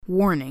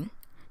Warning.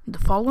 The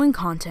following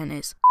content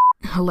is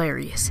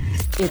hilarious.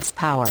 It's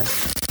power.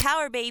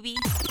 Power, baby.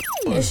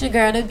 It's your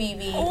girl, the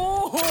BB.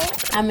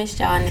 I missed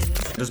y'all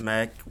niggas. This is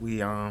Mac. We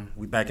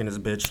back in this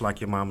bitch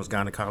like your mama's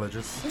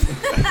gynecologist.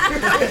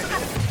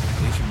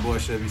 It's your boy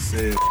Chevy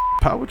said.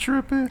 Power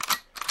tripping,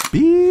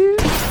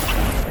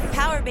 bitch.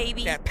 Power,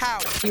 baby. That power.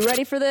 You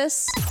ready for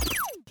this?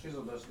 She's a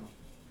listener.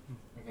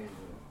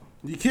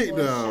 You kicked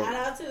out. Shout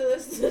out to the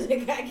listeners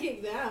that got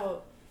kicked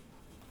out.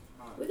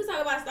 We can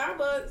talk about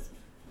Starbucks.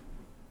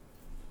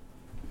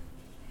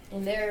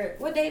 And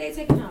what day they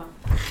taking off?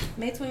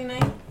 May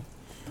 29th?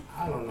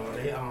 I don't know.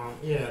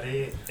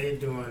 They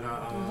doing A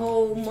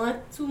whole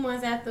month, 2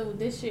 months after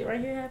this shit right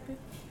here happened.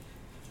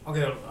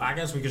 Okay, I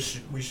guess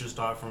we should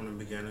start from the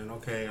beginning.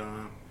 Okay,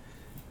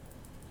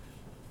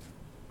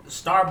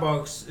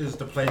 Starbucks is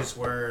the place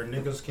where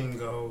niggas can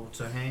go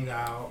to hang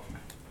out.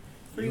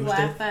 Free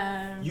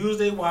Wi-Fi. Use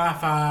their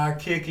Wi-Fi,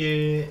 kick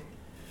it.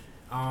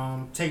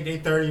 Take their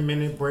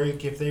 30-minute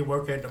break if they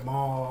work at the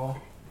mall.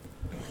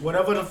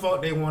 Whatever the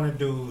fuck they want to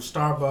do,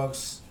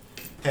 Starbucks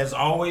has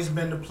always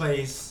been the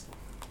place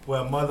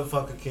where a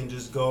motherfucker can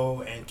just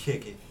go and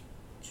kick it.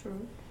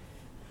 True.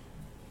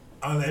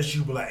 Unless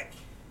you black.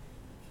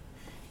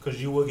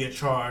 Because you will get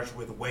charged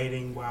with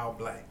waiting while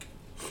black.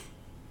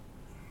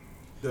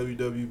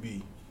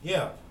 WWB.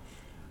 Yeah.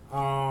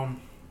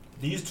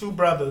 These two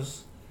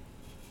brothers,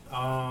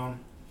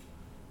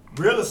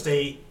 real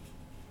estate,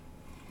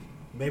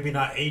 maybe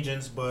not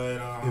agents, but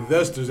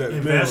Investors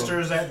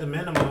at the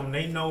minimum.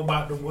 They know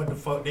about what the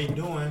fuck they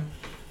doing.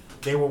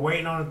 They were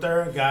waiting on a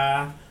third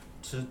guy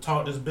to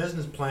talk this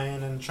business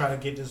plan and try to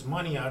get this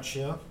money out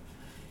here.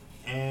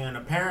 And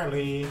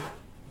apparently,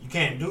 you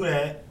can't do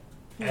that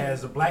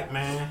as a black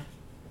man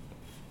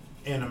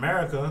in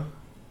America,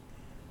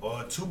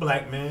 or two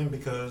black men,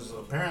 because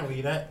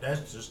apparently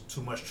that's just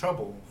too much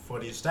trouble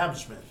for the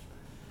establishment.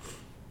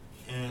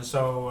 And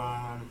so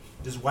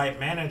this white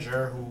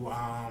manager who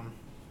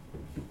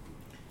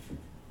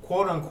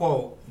quote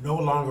unquote no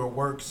longer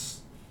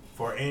works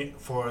for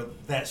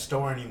that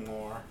store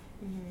anymore.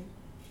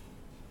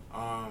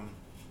 Mm-hmm.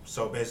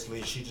 So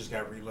basically she just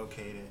got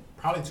relocated,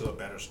 probably to a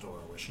better store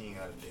where she ain't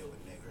got to deal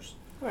with niggers.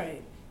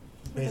 Right.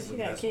 Basically,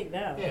 She got kicked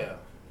out. Yeah.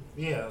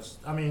 Yes.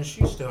 I mean,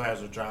 she still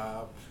has a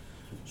job.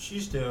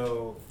 She's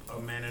still a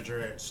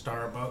manager at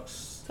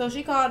Starbucks. So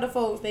she called the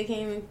folks. They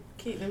came and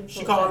kicked them.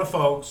 She called the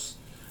folks.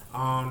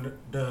 What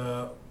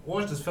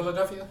was this,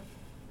 Philadelphia?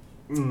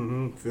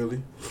 Mm-hmm.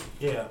 Philly.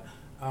 Yeah.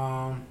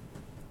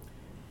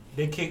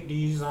 They kicked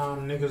these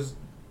niggas.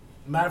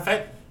 Matter of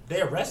fact,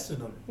 they arrested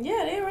them.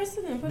 Yeah, they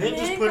arrested them. They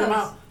just put them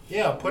out.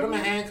 Yeah, put them in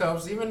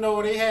handcuffs, even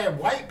though they had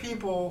white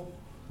people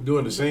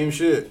Doing the same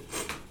shit.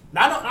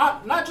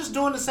 Not just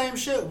doing the same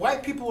shit.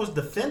 White people was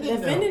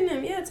defending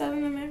them. Yeah,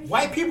 telling them everything.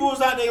 White people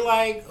was out there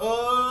like,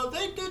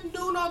 they didn't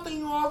do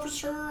nothing,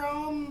 officer,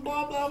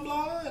 blah, blah,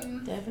 blah.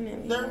 And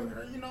definitely. they're,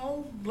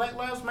 Black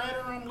Lives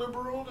Matter, I'm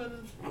liberal,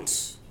 and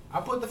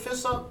I put the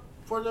fists up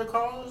for their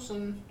cause,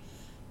 and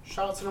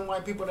shout out to them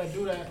white people that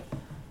do that.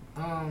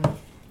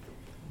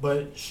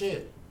 But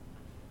shit.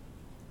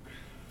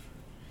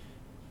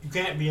 You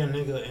can't be a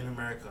nigga in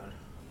America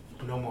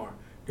no more.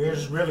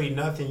 There's really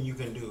nothing you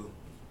can do.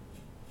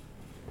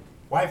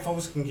 White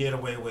folks can get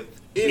away with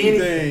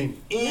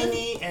anything.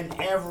 Any and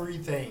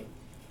everything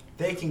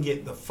they can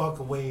get the fuck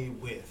away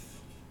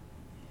with.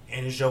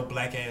 And it's your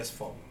black ass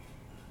fault.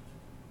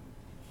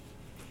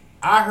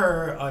 I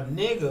heard a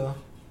nigga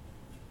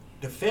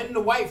defend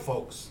the white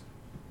folks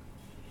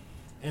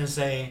and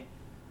say,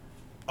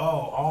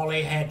 all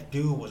they had to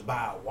do was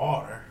buy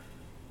water.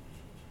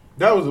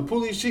 That was a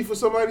police chief or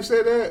somebody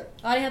said that?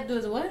 All they have to do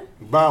is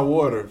what? Buy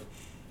water.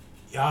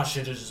 Y'all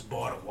should have just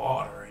bought a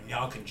water and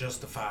y'all can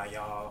justify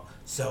y'all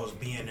selves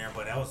being there,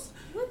 but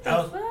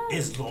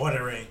it's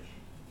loitering.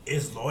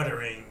 It's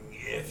loitering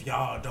if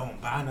y'all don't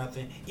buy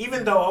nothing.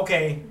 Even though,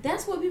 okay.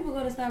 That's what people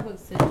go to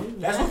Starbucks to do.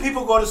 That's what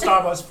people go to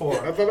Starbucks for.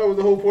 I thought that was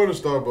the whole point of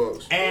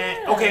Starbucks.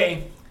 And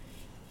okay,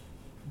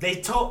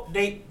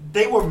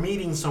 they were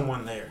meeting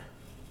someone there.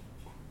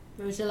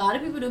 Which a lot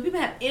of people do. People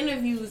have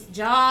interviews,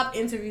 job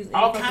interviews.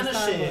 All kind of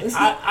shit.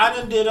 I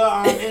done did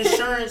a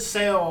insurance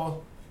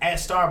sale at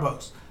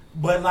Starbucks.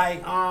 But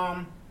like,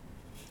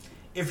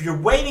 if you're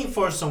waiting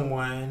for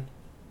someone,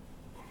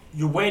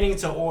 you're waiting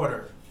to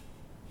order,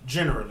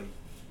 generally.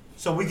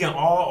 So we can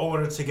all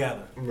order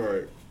together.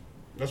 Right.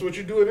 That's what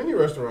you do at any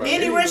restaurant.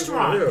 Any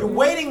restaurant. Yeah. You're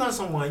waiting on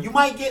someone. You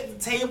might get the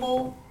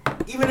table,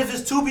 even if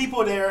it's two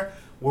people there,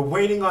 we're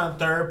waiting on a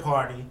third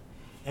party.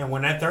 And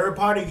when that third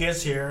party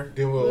gets here,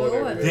 Then we'll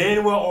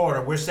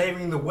order. We're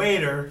saving the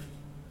waiter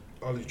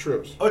all these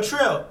trips. a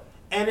trip.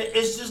 And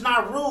it's just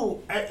not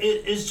rude.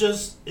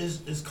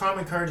 It's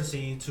common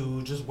courtesy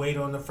to just wait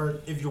on the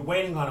first. If you're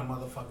waiting on a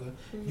motherfucker,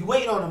 you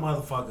wait on a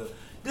motherfucker.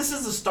 This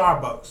is a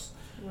Starbucks.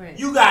 Right.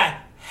 You got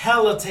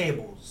hella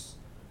tables.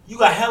 You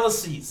got hella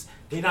seats.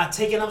 They're not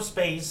taking up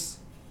space.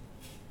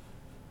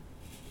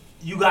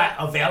 You got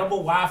available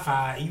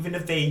Wi-Fi, even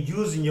if they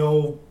using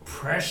your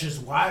precious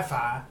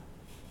Wi-Fi.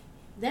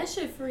 That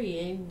shit free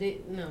and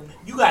no.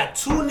 You got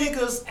two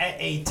niggas at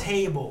a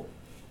table.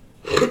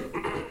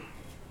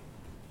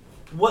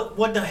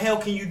 What the hell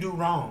can you do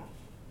wrong?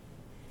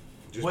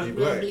 Just What- be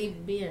black. Be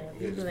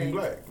Just be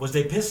black. Was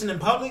they pissing in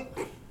public?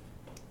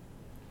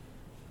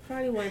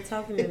 Probably wasn't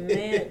talking to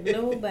man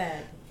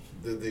nobody.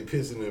 They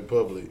pissing in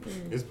public.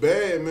 It's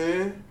bad,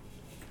 man.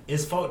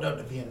 It's fucked up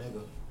to be a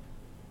nigga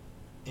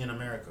in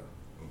America.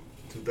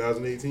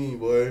 2018,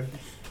 boy.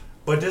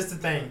 But this the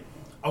thing.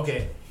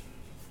 Okay.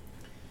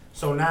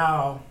 So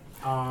now,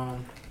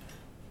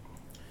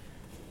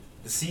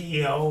 the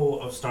CEO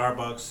of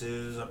Starbucks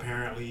is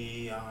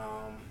apparently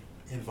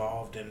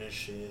involved in this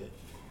shit.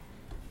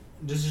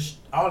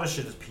 All this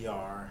shit is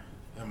PR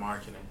and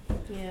marketing.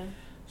 Yeah.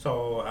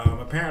 So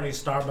apparently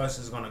Starbucks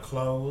is gonna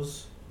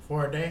close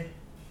for a day.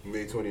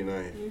 May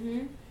 29th.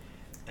 Mhm.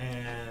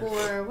 And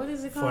For what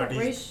is it for called?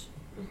 these-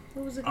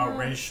 What was it a called?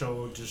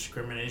 racial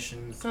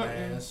discrimination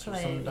class or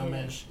some dumb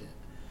ass shit.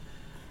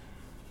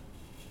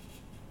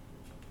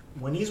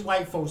 When these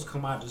white folks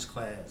come out of this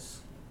class,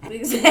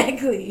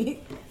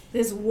 Exactly.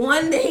 This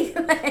one day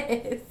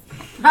class,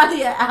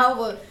 probably an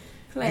hour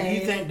class. do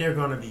you think they're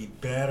gonna be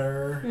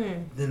better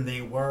than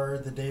they were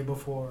the day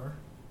before?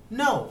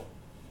 No.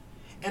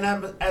 And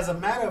as a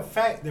matter of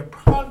fact, they're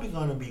probably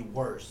gonna be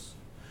worse.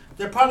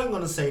 They're probably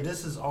gonna say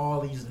this is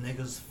all these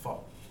niggas'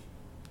 fault.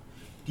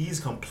 These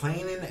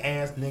complaining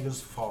ass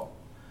niggas' fault,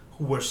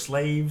 who were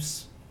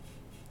slaves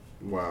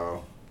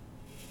Wow.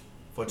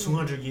 for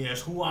 200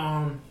 years, who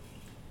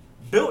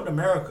built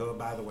America,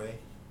 by the way.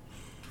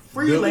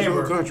 Free Built this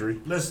labor. whole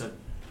country. Listen,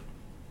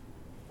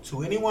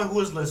 to anyone who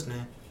is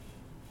listening,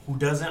 who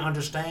doesn't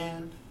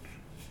understand,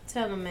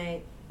 Tell them,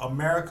 mate.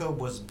 America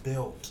was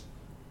built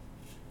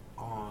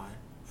on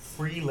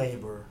free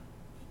labor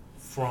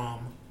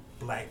from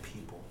black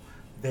people.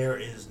 There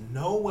is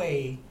no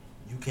way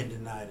you can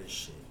deny this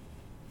shit.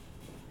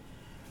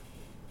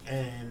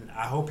 And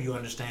I hope you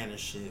understand this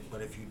shit,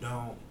 but if you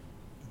don't,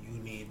 you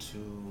need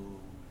to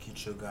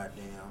get your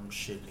goddamn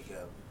shit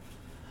together.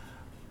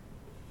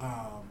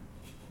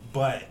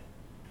 But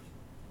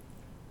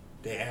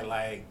they act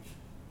like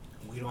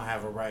we don't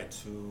have a right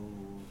to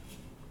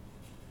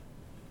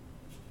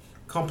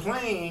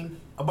complain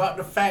about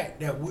the fact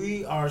that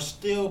we are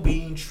still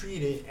being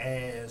treated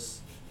as,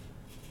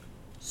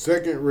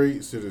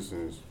 Second-rate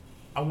citizens.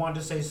 I wanted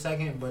to say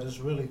second, but it's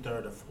really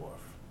third or fourth.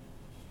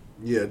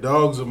 Yeah,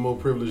 dogs are more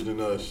privileged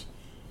than us.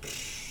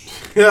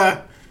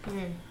 Yeah.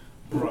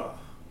 Bruh.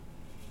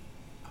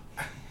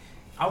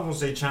 I was gonna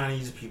say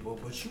Chinese people,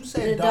 but you The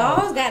said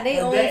dogs got their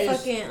And own that is-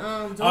 fucking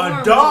dorm a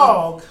room.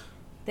 dog,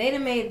 They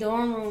done made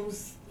dorm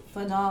rooms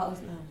for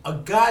dogs now. a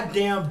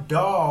goddamn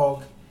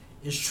dog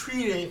is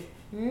treated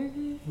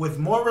Mm-hmm. with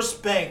more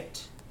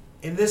respect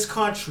in this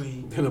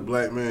country Than a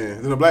black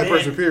man. Than a black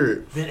person,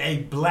 period. than a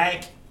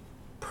black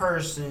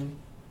person,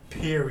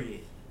 period.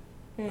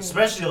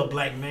 Especially a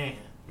black man.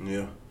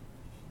 Yeah.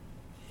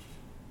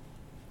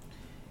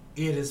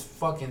 It is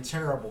fucking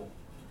terrible.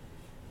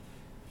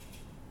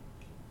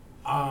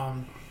 I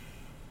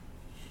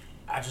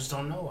just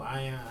don't know.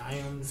 I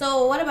am.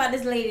 So what about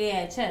this lady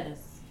at Cheddar's?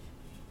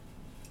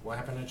 What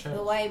happened at church?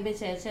 The white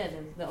bitch at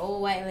Cheddar's, the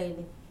old white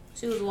lady.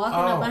 She was walking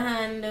Oh. up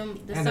behind them,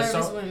 the And the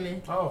service so-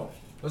 women. Oh,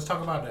 let's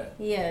talk about that.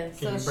 Yeah.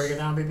 Can you so break it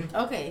down, baby?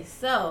 Okay,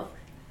 so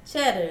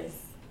Cheddar's.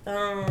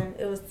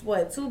 It was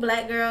what, 2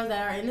 black girls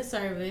that are in the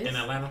service. In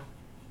Atlanta?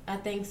 I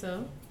think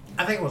so.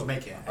 I think it was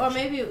Macon. Or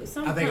maybe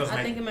some. I think it was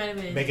I think it might have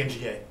been. Macon,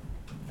 GA.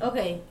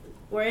 Okay,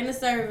 we're in the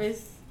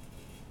service.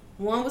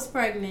 One was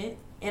pregnant,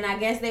 and I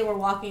guess they were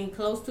walking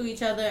close to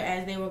each other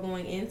as they were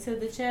going into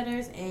the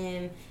Cheddar's,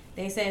 and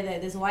they said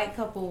that this white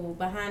couple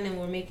behind them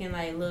were making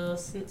like little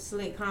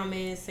slick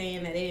comments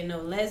saying that they didn't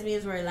know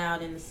lesbians were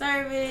allowed in the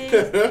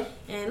service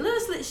and little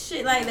slick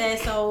shit like that.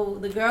 So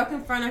the girl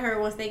confronted her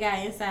once they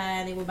got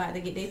inside. They were about to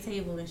get their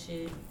table and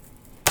shit.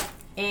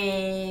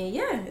 And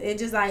yeah, it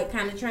just like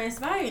kind of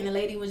transpired. And the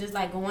lady was just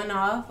like going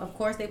off. Of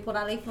course, they pulled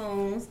out their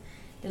phones.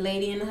 The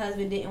lady and the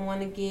husband didn't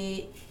want to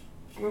get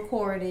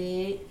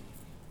recorded.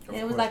 And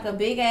it was like a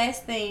big ass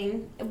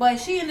thing. But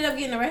she ended up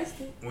getting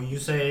arrested. When you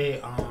say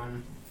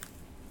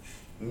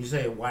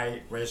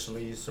white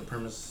racially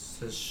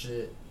supremacist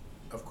shit,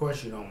 of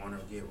course you don't want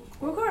to get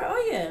recorded.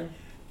 Oh yeah.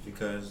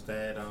 Because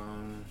that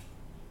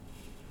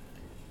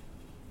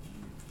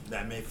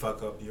may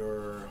fuck up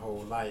your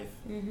whole life.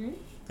 Mhm.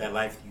 That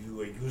life you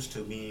were used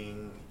to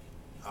being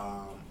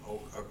a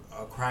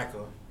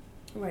cracker.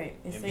 Right.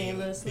 And And saying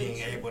little slick being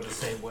shit. able to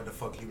say what the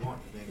fuck you want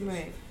to niggas.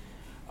 Right.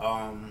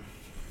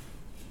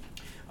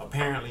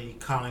 Apparently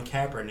Colin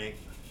Kaepernick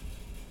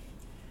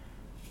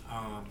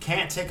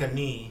can't take a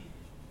knee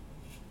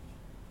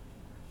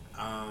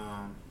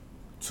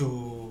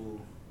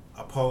to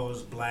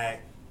oppose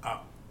black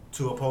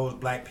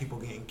people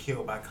getting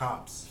killed by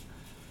cops.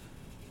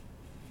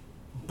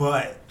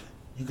 But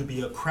you could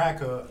be a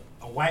cracker,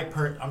 a white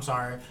person. I'm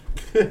sorry.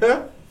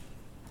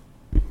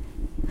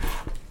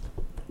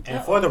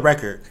 And for the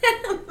record,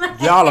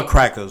 y'all are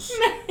crackers.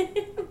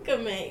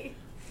 Come on.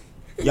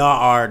 Y'all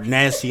are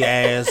nasty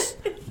ass,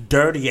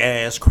 dirty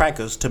ass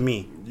crackers to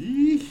me.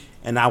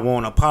 and I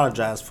won't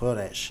apologize for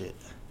that shit.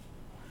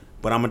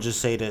 But I'm gonna just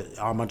say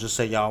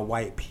y'all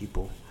white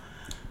people.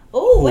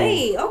 Oh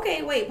wait,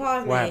 okay, wait,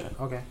 pause, man.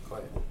 Okay, go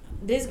ahead.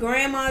 This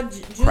grandma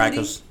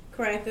Judy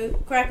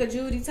Cracker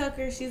Judy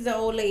Tucker, she's the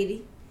old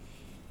lady.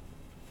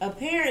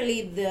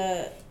 Apparently,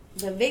 the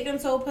victim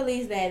told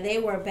police that they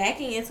were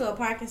backing into a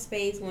parking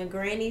space when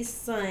Granny's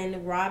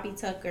son Robbie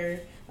Tucker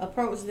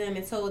approached them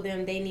and told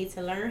them they need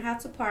to learn how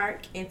to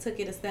park, and took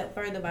it a step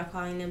further by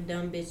calling them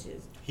dumb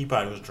bitches. He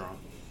probably was drunk.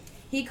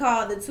 He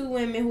called the two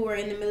women who were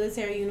in the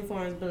military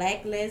uniforms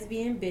black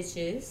lesbian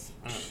bitches.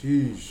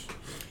 Sheesh.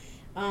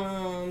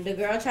 The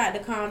girl tried to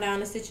calm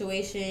down the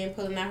situation,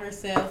 pulling out her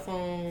cell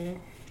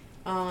phone.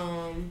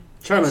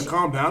 Trying to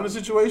calm down the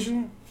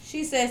situation?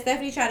 She said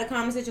Stephanie tried to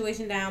calm the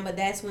situation down, but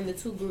that's when the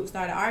two groups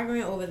started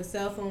arguing over the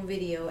cell phone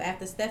video.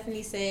 After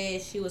Stephanie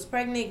said she was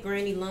pregnant,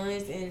 Granny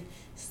lunged and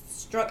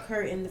struck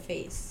her in the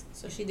face.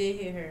 So she did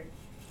hit her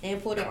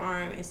and pulled her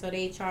arm, and so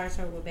they charged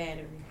her with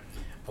battery.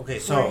 Okay,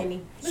 so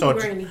Granny. Look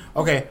at Granny.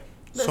 Okay,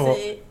 That's so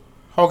it.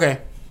 okay.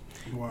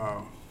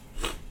 Wow.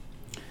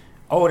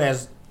 Old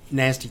as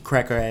nasty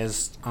cracker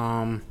as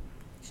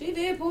She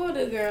did pull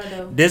the girl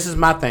though. This is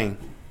my thing.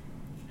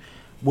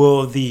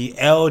 Will the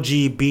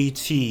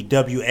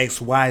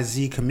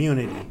LGBTWXYZ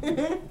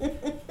community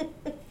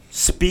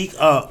speak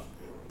up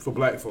For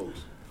black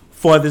folks.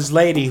 for this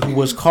lady who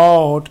was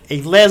called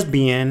a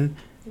lesbian?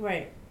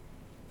 Right.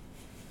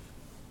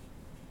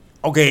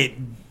 Okay,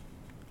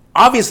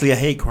 obviously a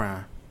hate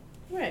crime.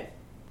 Right.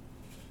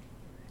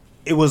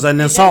 It was an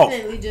assault.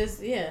 Definitely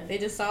they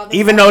just saw them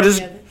Even though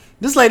together.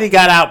 this lady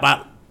got out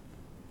by,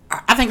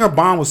 I think her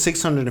bond was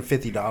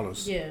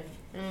 $650. Yeah,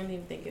 I don't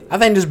even think it was. I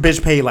think this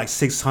bitch paid like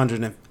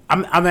 $600.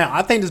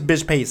 I think this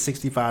bitch paid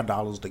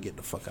 $65 to get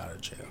the fuck out of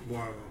jail.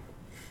 Wow.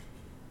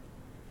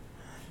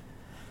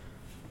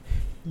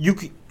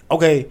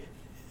 Okay.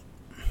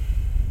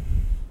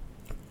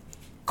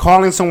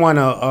 Calling someone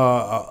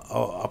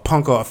a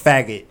punk or a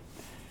faggot,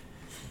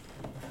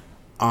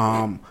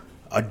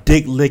 a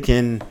dick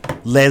licking,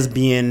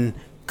 lesbian,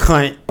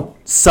 cunt,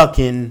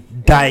 sucking,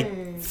 dyke,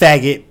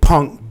 faggot,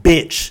 punk,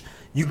 bitch.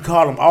 You can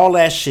call them all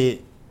that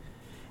shit,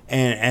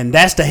 and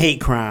that's the hate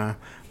crime.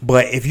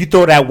 But if you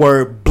throw that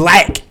word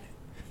black,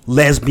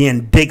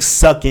 lesbian, dick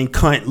sucking,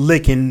 cunt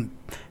licking,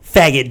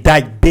 faggot,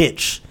 dyke,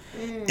 bitch,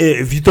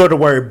 if you throw the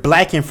word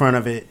black in front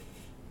of it,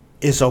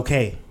 it's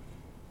okay.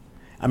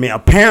 I mean,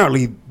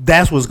 apparently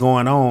that's what's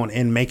going on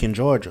in Macon,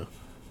 Georgia.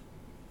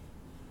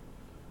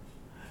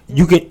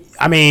 You could,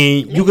 I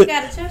mean, you could.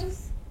 Got a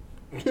Cheddars?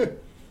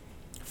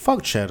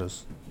 Fuck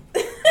Cheddars.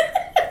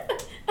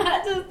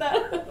 I just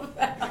thought about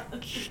that.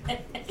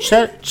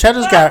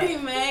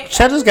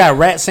 Cheddar's got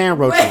rats and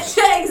roaches.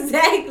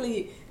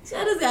 Exactly.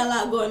 Cheddar's got a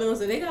lot going on,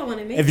 so they got one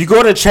in me. If you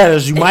go to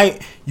Cheddar's, you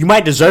might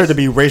deserve to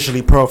be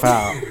racially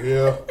profiled.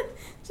 Yeah.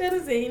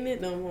 Cheddar's ain't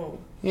it no more.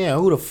 Yeah,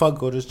 who the fuck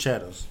go to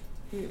Cheddar's?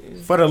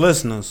 For the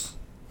listeners,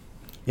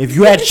 if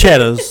you at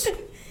Cheddar's,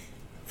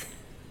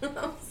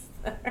 I'm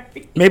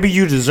sorry. maybe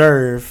you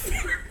deserve.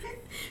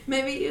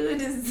 Maybe you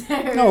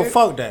deserve. No,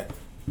 fuck that.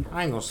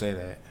 I ain't gonna say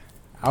that.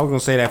 I was gonna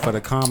say that for the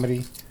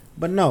comedy,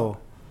 but no.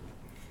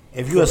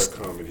 If you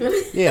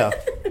comedy. yeah,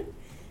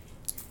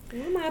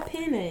 Where my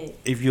pen at?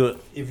 if you're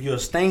a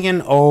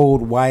stinking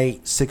old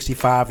white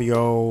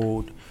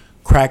 65-year-old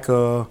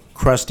cracker,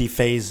 crusty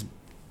face,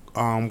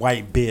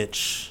 white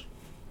bitch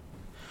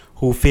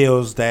who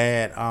feels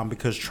that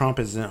because Trump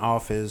is in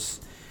office.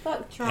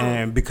 Fuck Trump.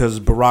 And because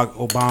Barack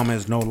Obama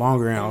is no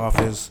longer in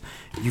office,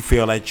 you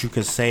feel like you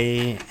can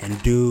say and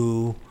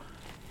do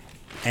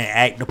and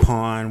act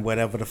upon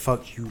whatever the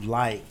fuck you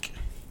like.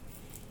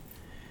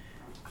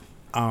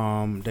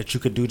 That you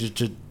could do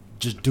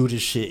just do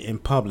this shit in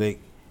public.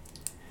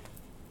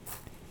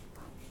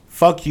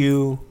 Fuck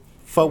you.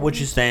 Fuck what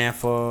you stand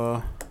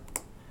for.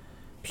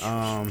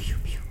 I'm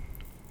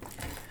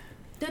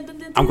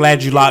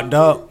glad you locked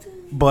up,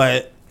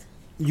 but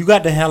you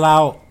got the hell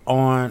out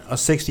on a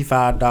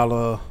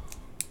 $65.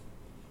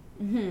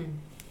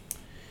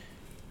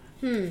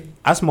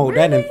 I smoked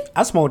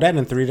that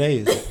in 3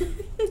 days. I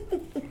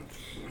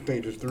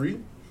think just 3.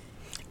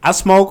 I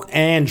smoke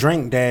and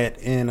drink that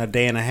in a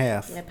day and a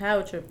half. That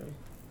power tripping.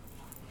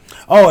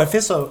 Oh, if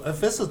it's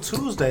a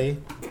Tuesday,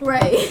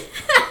 Right.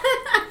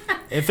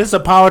 if it's a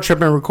power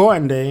tripping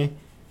recording day,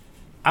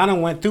 I done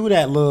went through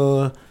that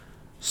little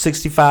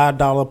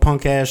 $65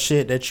 punk ass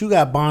shit that you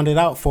got bonded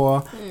out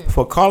for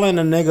calling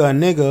a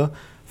nigga,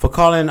 for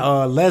calling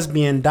a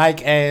lesbian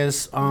dyke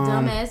ass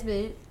Dumbass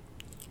bitch.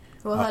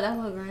 Well, that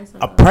was her grandson.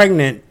 a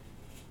pregnant.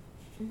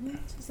 She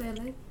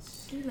said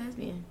she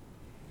lesbian.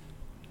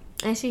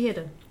 And she hit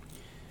her.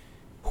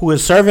 Who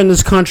is serving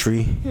this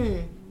country.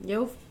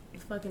 Yo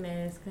fucking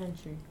ass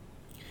country.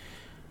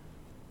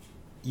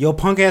 Your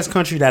punk ass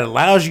country that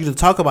allows you to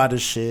talk about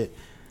this shit,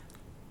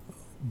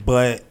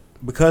 but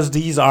because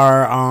these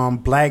are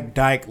black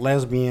dyke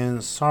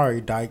lesbians,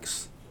 sorry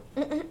dykes,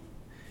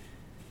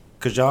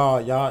 cause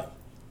y'all,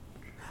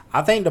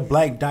 I think the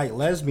black dyke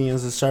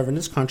lesbians is serving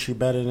this country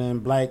better than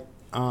black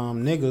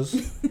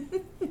niggas.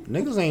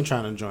 Niggas ain't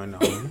trying to join the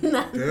army.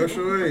 Damn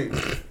sure ain't.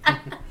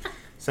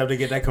 Except to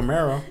get that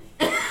Camaro.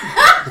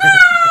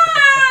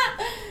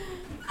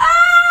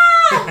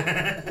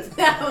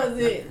 That was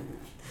it.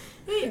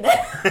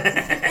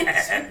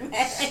 That's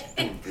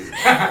it.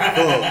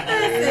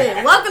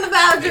 Welcome to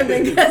Belgium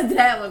because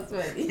that was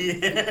funny.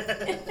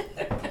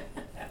 Yeah.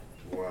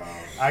 Wow.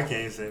 I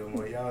can't say no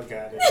more. Y'all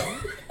got it.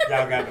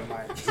 Y'all got the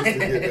mic. Just to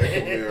get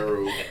that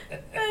Camaro.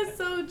 That's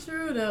so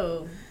true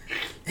though.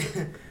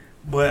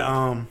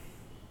 But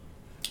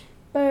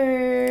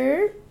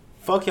Bird.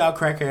 fuck y'all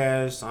cracker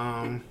ass.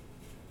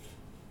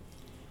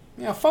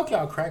 Yeah, fuck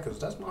y'all crackers.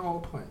 That's my whole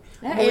point.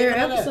 That I'm gonna leave air it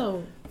at that.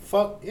 episode.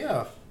 Fuck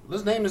yeah.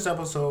 Let's name this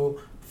episode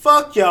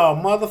 "Fuck Y'all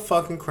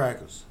Motherfucking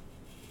Crackers."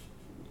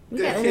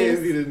 We That got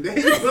can't be the name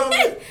of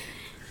it.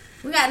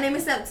 We got name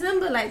in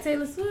September like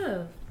Taylor Swift.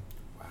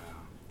 Wow.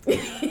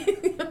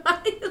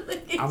 Why you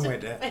looking I'm at with your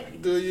that. face?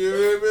 Do you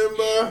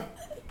remember?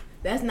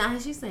 That's not how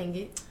she sang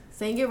it.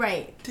 Sing it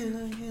right. Do you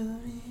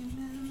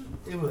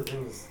remember? It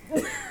was.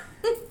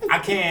 I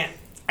can't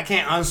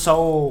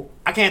unsoul.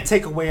 I can't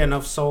take away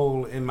enough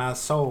soul in my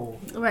soul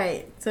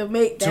Right. To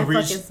make that to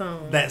reach fucking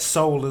song. that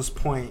soulless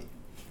point.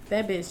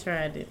 That bitch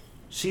tried it.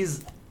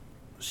 She's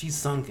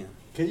sunken.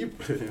 Can you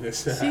put it in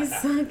this? She's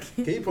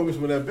sunken. Can you pour me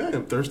some of that beer?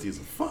 I'm thirsty as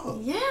a fuck.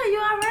 Yeah,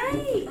 you alright.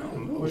 I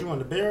don't know. What you want,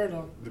 the beer or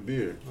the? The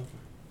beer.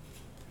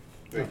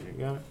 Thank Okay,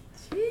 you. got it.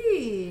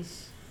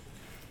 Sheesh.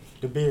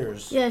 The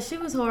beers. Yeah, she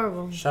was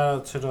horrible. Shout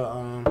out to the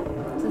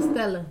To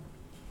Stella.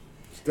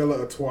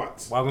 Stella a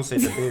twats. well, I'm gonna say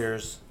the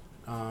beers.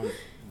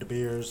 The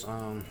beers.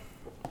 are-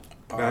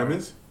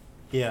 Diamonds.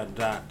 Yeah,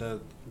 the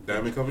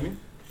Diamond Company.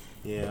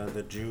 yeah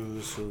the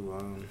Jews who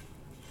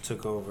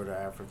took over the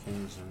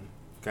Africans and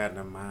got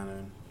them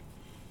mining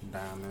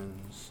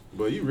diamonds.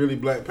 But you really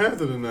Black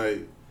Panther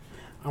tonight.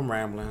 I'm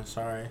rambling.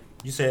 Sorry.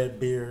 You said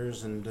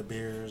beers and the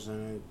beers,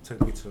 and it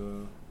took me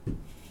to.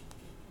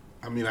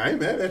 I mean, I ain't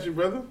mad at you,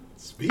 brother.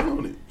 Speak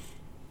on it.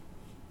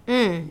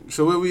 Mm.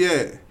 So where we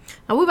at?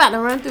 And we about to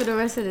run through the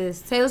rest of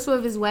this. Taylor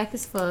Swift is whack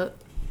as fuck.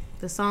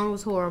 The song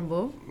was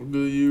horrible.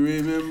 Do you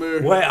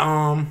remember? What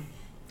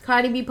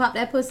Cardi B popped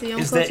that pussy on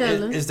is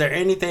Coachella. is there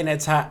anything that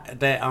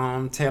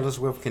Taylor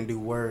Swift can do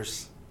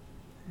worse?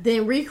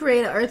 Then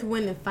recreate an Earth,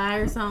 Wind, and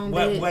Fire song,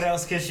 bitch. What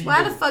else can she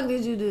Why do? the fuck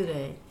did you do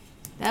that?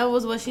 That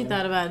was what she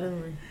thought about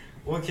doing.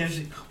 What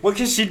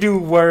can she do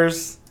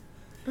worse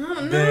I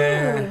don't know.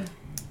 than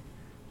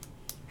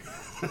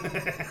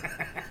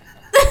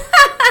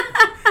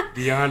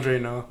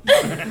DeAndre? No.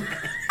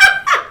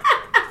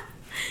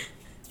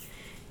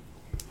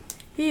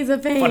 He's a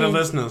fan. For the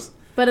listeners,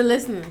 For the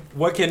listener.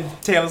 what can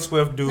Taylor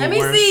Swift do Let me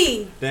worse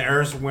see. than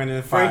Earth, Wind,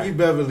 and Fire? Frankie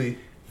Beverly.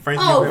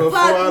 Frankie Oh, Beverly. Before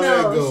I fuck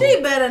let no. go.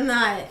 She better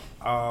not.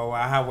 Oh,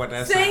 wow, how would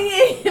that Sing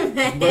sound? it,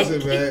 man. Bust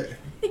it, man.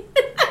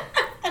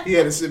 He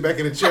had to sit back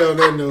in the chair on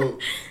that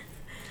note.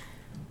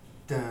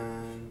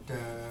 Dun,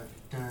 dun,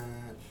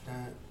 dun,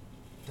 dun,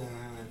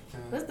 dun,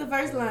 dun, What's the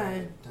first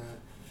line? dun.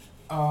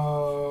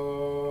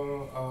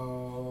 Oh.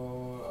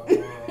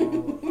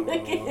 Look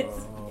at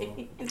his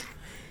face.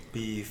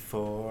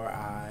 Before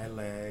I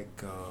let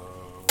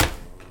go.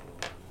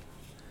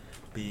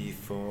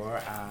 Before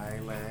I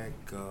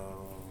let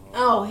go.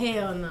 Oh,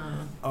 hell no.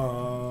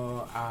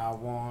 Oh, I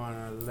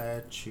wanna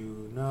let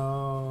you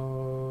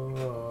know.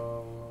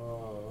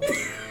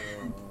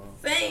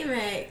 Same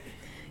it.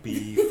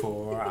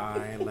 Before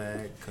I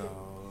let go.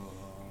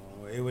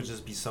 It would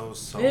just be so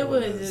soulless. It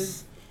would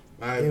just.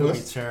 All right, It would be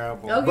bust,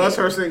 terrible. Okay. bust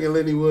her singing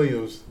Lenny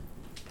Williams.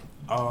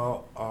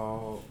 Oh.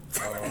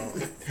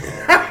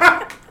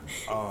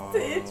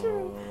 The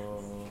intro.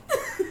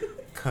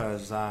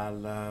 'Cause I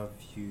love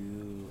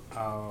you.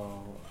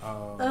 Oh.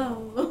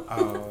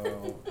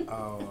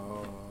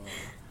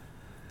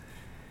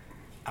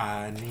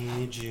 I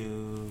need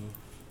you.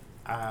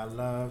 I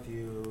love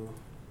you.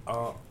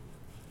 Oh.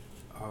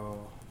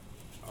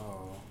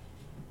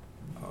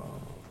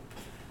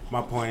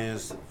 My point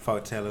is,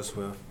 fuck Taylor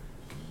Swift.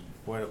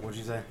 What'd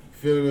you say?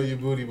 Feeling on Your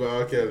Booty by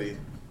R. Kelly.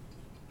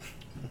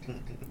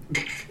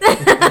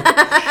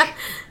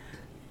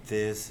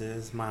 This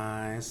is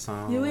my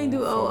song. You ain't do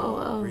for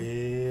oh.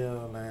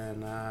 real,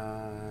 and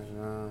I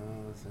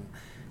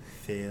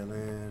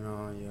feeling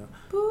on your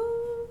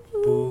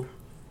Boo.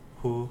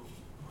 boo,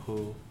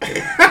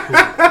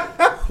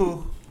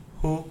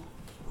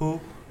 hoo,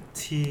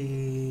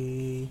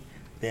 tea,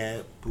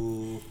 that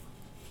boo,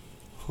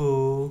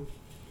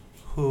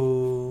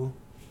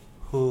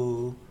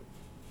 hoo,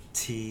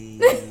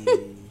 tea.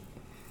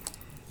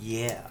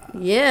 Yeah.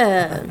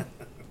 Yeah.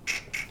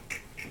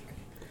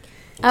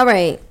 All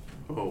right.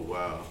 Oh,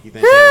 wow. You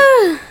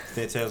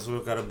think Taylor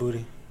Swift got a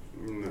booty?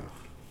 No.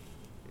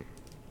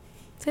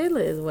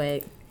 Taylor is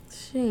whack.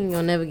 She ain't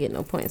gonna never get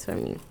no points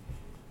from me.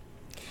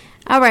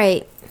 All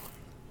right.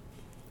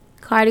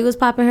 Cardi was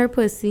popping her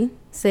pussy.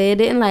 Said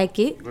didn't like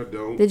it. I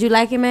don't. Did you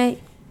like it, Mac?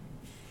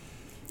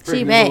 She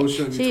Pregnant bad. hoes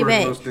shouldn't be She twerking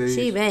bad. on stage.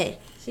 She bad.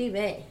 She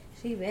bad.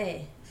 She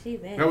bad. She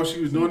bad. That what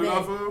she was She doing it bad.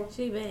 off of?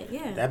 She bad.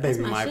 Yeah. That that's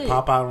baby my might shit.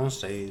 pop out on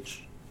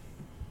stage.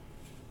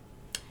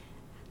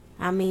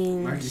 I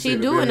mean, Like you she said,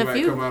 the doing baby a might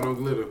few. come out on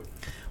glitter.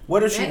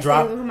 What if she Next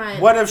drop? thing, we might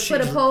What if she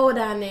put a pole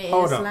down there and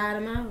Hold up. slide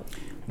them out?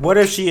 What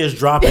if she is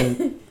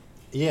dropping?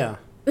 Yeah.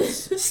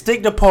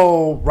 Stick the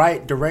pole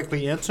right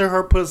directly into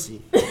her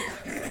pussy.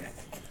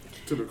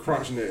 To the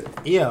crotch net.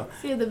 Yeah.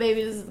 See if the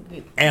baby just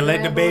And let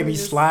the grab baby on,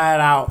 just- slide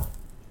out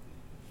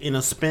in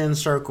a spin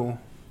circle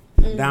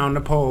down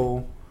the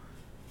pole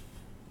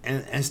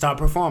and start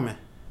performing.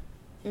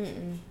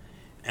 And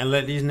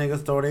let these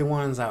niggas throw their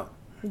ones out.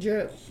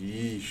 Drip.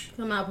 Yeesh.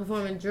 Come out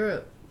performing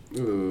drip.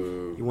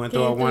 You want to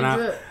Can't throw one do out?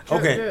 drip, drip,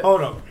 Okay, drip.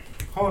 hold up.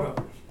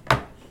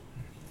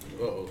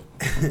 Uh-oh.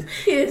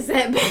 Is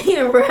that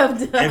being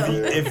revved up?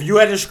 If you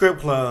at a strip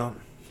club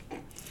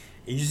and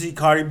you see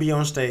Cardi B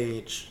on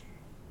stage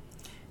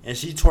and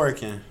she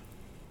twerking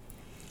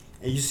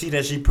and you see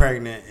that she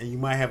pregnant and you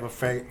might have a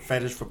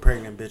fetish for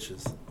pregnant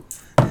bitches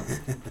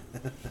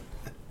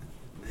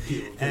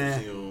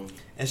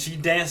and she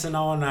dancing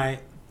all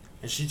night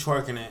and she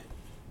twerking it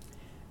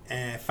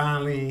and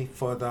finally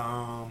for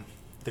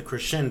the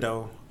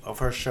crescendo of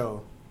her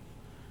show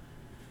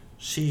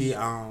she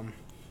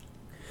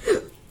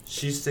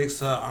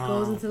sticks a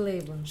Goes into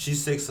labor. she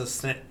sticks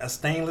a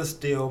stainless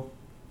steel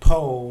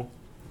pole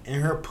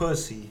in her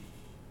pussy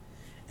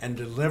and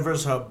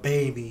delivers her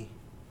baby.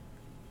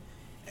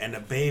 And the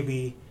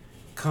baby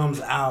comes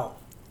out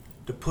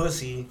the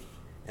pussy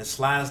and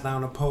slides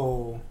down the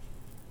pole.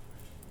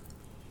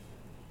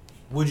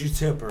 Would you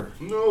tip her?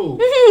 No.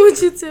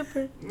 Would you tip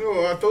her?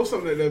 No, I throw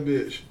something at that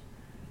bitch.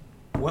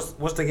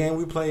 What's the game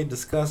we played?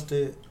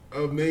 Disgusted,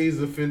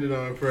 Amazed, offended,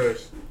 or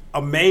impressed.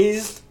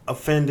 amazed,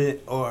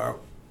 offended, or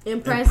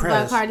Impressed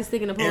by Cardi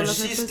sticking a pole up if her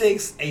she pussy?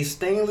 sticks a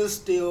stainless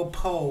steel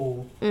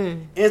pole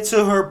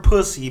into her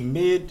pussy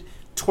mid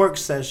twerk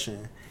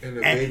session And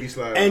the baby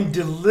slide and out.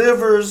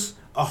 delivers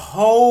a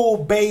whole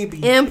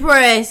baby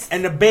Impressed.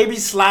 and the baby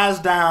slides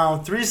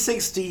down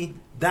 360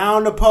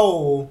 down the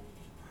pole,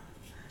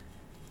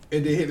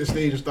 And then hit the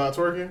stage and start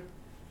twerking.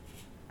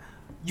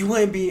 you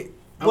wouldn't be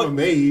I'm what?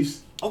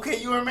 amazed.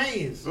 Okay, you're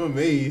amazed. I'm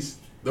amazed.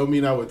 Don't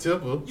mean I would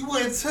tip her. You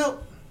wouldn't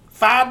tip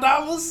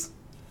 $5?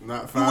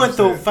 Not You 5 wouldn't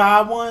throw cents.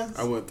 5 ones?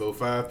 I wouldn't throw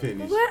 5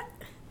 pennies. What?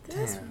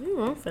 That's Damn. we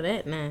wrong for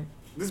that now.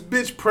 This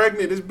bitch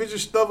pregnant. This bitch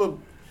is stuck a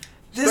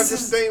This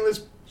is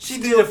stainless. she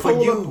did it for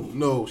pole you. up.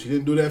 No, she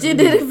didn't do that for She me.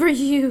 did it for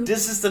you.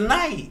 This is the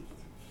night.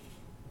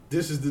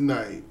 This is the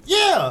night.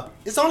 Yeah,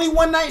 it's only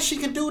one night she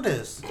can do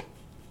this.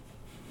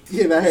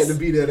 Yeah, and I had to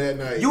be there that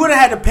night. You would have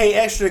had to pay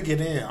extra to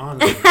get in,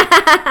 honestly.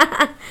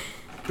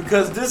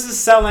 Because this is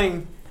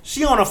selling.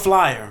 She on a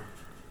flyer.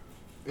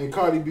 And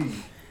Cardi B.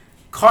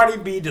 Cardi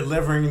B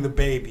delivering the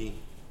baby.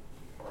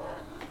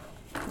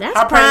 That's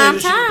How prime pregnant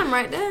is she? time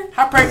right there.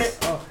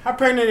 How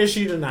pregnant is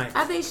she tonight?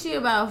 I think she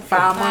about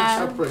 5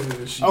 months. I'm pregnant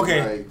and she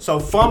Okay, like, so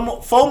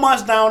 4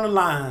 months down the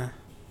line,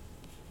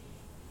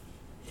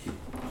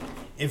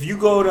 if you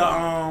go to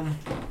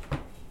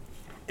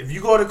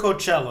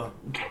Coachella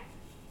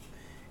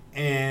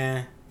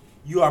and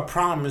you are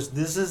promised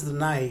this is the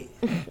night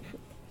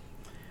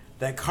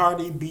that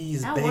Cardi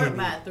B's I baby. worked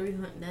by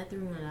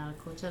 $300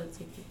 Coachella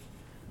ticket.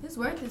 It's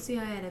worth it to see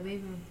her had a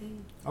baby on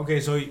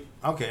stage.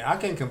 Okay, I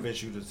can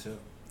convince you to tip.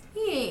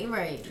 He ain't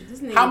right. This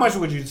nigga. How much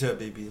would you tip,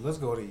 BB? Let's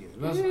go to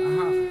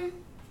you.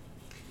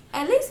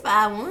 At least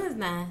 5 ones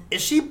now.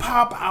 If she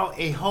pop out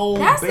a whole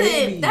That's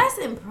baby it. That's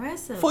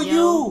impressive. for yo.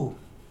 you.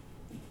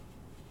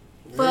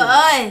 For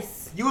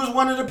us. You was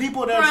one of the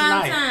people there Prime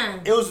tonight.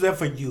 time. It was there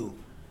for you.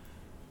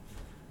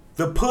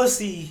 The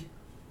pussy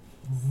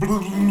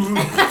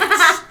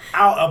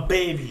out a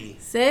baby.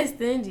 Said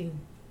stingy.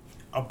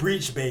 A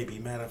breech baby,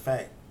 matter of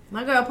fact.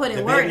 My girl put in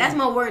The work. baby- That's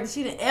more work than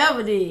she done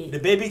ever did. The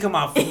baby come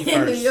out feet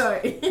In New first.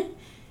 York.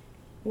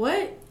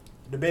 What?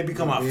 The baby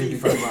come out baby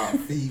feet first. come out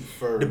feet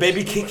first. The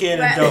baby kick in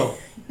the Right. door,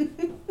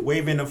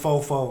 waving the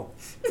fofo.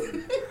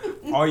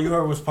 All you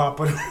heard was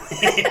Papa.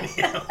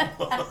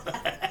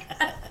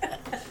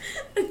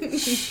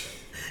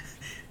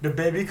 The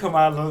baby come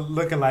out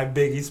looking like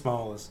Biggie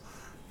Smalls.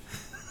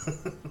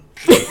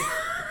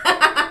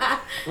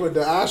 With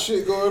the eye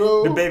shit going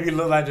on. The baby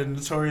look like the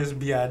Notorious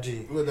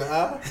B.I.G. With the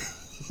eye.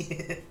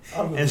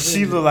 I'm And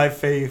she offended. look like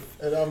Faith.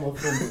 And I'm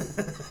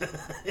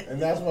offended.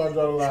 And that's why I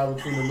draw the line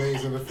between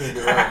amazed and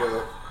offended right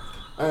there.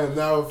 I am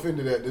now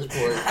offended at this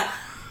point.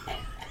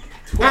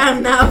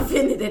 I'm not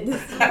offended at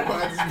this.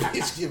 Why this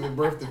bitch giving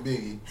birth to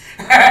Biggie?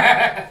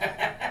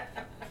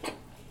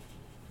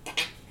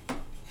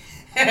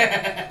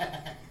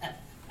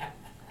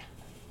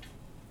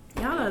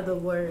 Y'all are the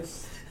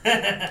worst.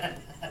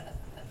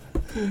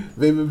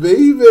 Baby,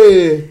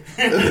 baby.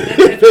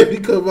 Baby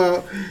come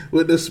out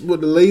with the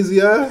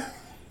lazy eye.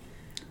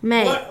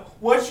 Man,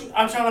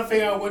 I'm trying to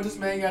figure out what this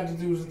man got to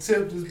do to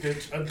tip this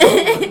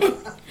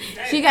bitch.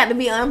 she got to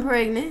be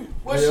unpregnant.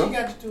 What Yeah. she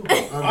got to do?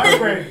 I'm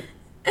pregnant.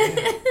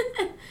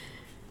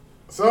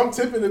 So I'm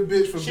tipping the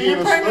bitch for She being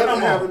ain't a pregnant slut no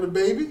and more. having a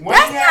baby. When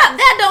That's she not. had,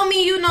 That don't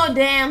mean you no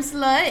damn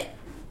slut.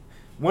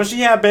 when she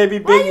had baby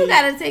Why you Biggie,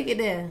 gotta take it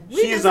there? We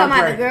She's just talking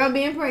about the unpregnant. girl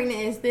being pregnant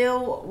and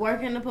still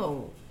working the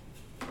pole.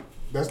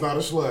 That's not a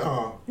slut,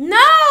 huh?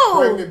 No,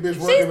 Pregnant bitch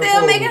she's working the still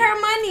pole. making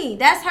her money.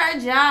 That's her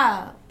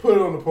job. Put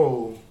it on the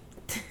pole.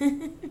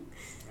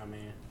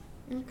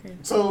 Okay.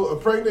 So a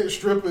pregnant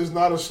stripper is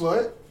not a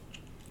slut?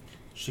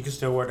 She can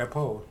still wear that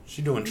pole.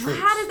 She doing tricks.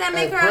 How does that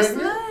make Hey, her a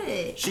pregnant?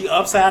 slut? She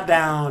upside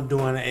down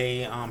doing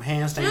a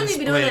handstand She don't need to split.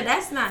 be doing that.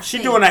 That's not She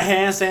safe. doing a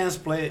handstand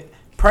split,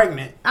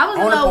 pregnant. I was a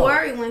on the little pole.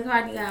 worried when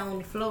Cardi got on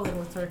the floor and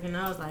was twerking.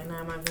 I was like,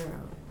 nah, my girl.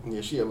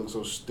 Yeah, she look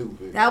so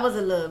stupid. That was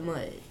a little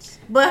much.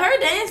 But her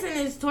dancing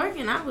is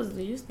twerking. I was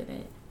used to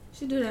that.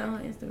 She do that on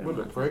her Instagram. With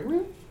the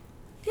pregnant?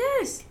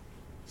 Yes.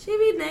 She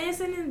be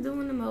dancing and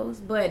doing the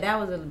most. But that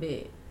was a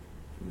bit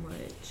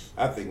much.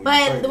 I think.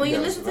 But when you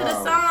listen to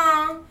the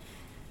song,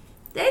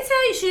 they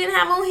tell you she didn't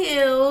have on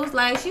heels.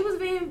 Like, she was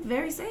being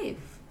very safe.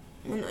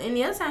 And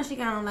the other time she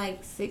got on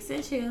like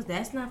 6-inch heels.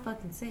 That's not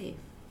fucking safe.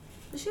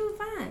 But she was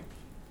fine.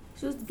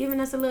 She was giving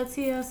us a little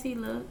TLC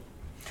look.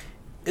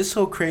 It's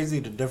so crazy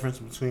the difference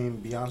between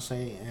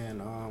Beyonce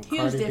and Huge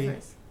Cardi B.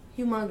 difference.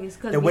 Humongous.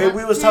 'Cause The way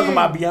we was talking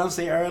about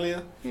Beyonce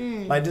earlier,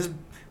 Hmm. like this,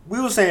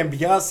 we were saying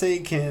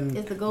Beyonce can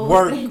It's the gold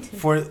work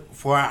standard.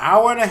 for an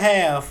hour and a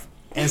half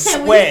and we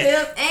sweat,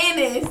 still and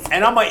this.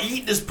 and I'm gonna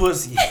eat this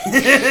pussy.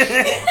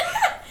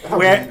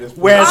 Whereas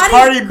Whereas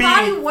Cardi B,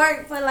 Cardi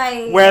worked for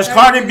like. whereas 30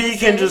 Cardi B minutes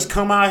can straight. just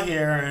come out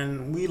here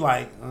and we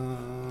like,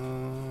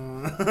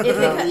 Is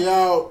it-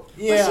 Y'all,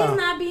 But yeah. she's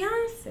not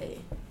Beyonce.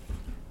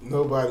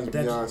 nobody's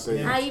That's- Beyonce.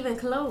 yeah. Not even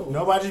close.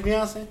 Nobody's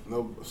Beyonce.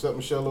 No, except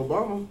Michelle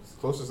Obama.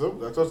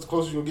 That's the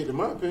closest you'll get, in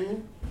my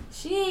opinion.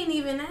 She ain't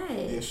even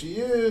that. Yeah, she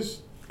is.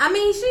 I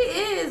mean, she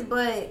is,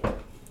 but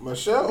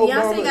Michelle Beyonce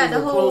Obama got is the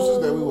the closest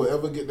whole- that we will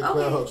ever get to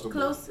Claire okay, Huxtable.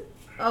 close.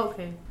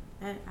 Okay,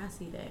 I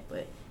see that,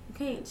 but you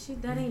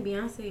can't. That ain't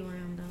Beyonce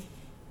realm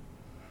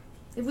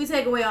though. If we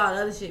take away all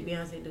the other shit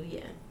Beyonce do,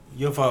 yeah.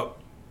 You fuck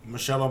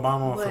Michelle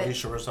Obama or But-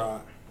 Felicia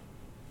Rashad?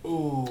 Ooh.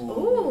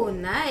 Ooh,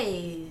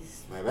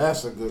 nice. Now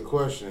that's a good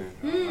question.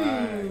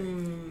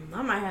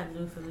 I might have to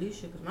do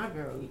Felicia because my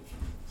girl,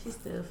 she's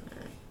still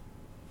fine.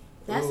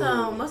 That's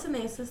Ooh. what's her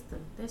name? Sister.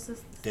 Their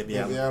sister. Debbie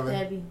Debbie Allen.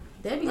 Allen.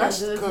 Debbie got That's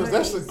good. because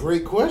that's a grades.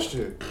 great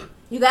question.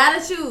 You gotta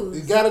choose.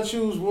 You gotta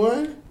choose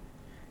one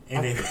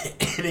And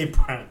they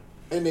prime.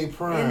 in they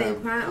prime. In they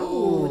prime.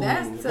 Ooh,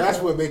 that's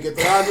tough. what make it.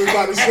 I was just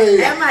about to say.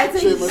 That might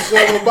take shit, you-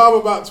 Michelle Obama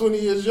about 20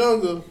 years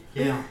younger,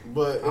 Yeah.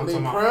 but in I'm they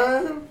talking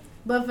about- prime.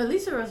 But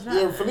Felicia Rashad.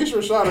 Yeah, Felicia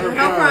Rashad in her Her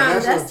prime.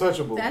 prime, That's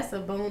untouchable. That's a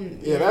bone.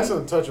 Yeah, that's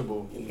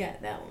untouchable. You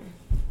got that one.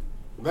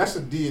 That's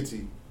a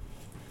deity.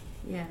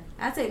 Yeah,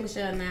 I take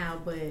Michelle now,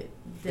 but they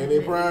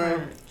definitely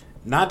prime?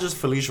 Not just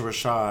Felicia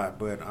Rashad,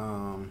 but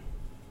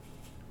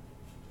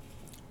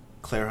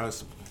Claire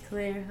Huxtable.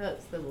 Claire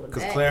Huxtable.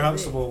 Because That Claire is it.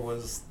 Huxtable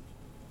was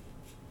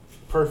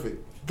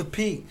Perfect. the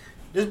peak.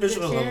 This bitch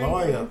The was a cherry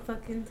lawyer, on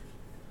fucking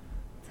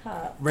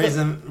top.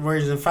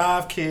 raising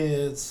 5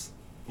 kids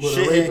With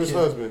a shithead rapist kids,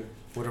 husband.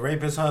 with a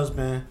rapist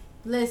husband.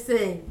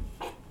 Listen,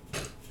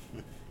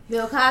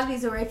 Bill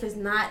Cosby's a rapist,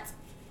 not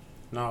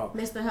No,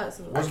 Mr.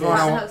 Huxtable. What's Mr. going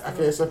on? I Huxtable.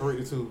 can't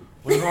separate the two.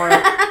 what's going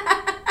on?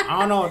 I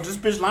don't know. This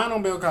bitch lying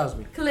on Bill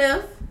Cosby.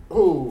 Cliff,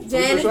 Who?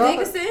 Janice Felicia Rashad?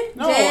 Dickinson.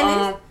 No,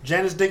 Janice.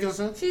 Janice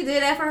Dickinson. She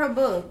did that for her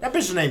book. That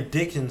bitch named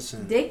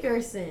Dickinson.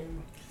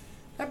 Dickerson.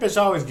 That bitch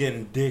always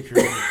getting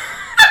dickery.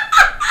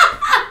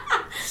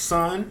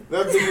 Son,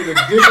 That bitch with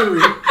a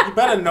dickery. you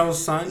better know,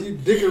 son. You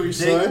dickery,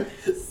 son.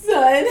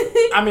 Son.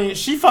 I mean,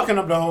 she fucking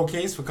up the whole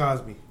case for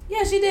Cosby.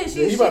 Yeah, she did.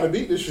 Yeah, he about to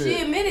beat this She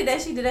shit. admitted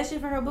that she did that shit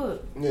for her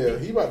book. Yeah,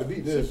 he about to beat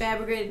She this.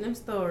 fabricated them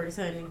stories,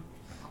 honey.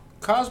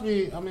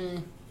 Cosby, I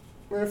mean,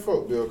 Man,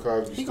 fuck Bill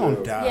Cosby. he gonna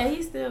still. die. Yeah,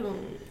 he's still gonna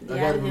be I out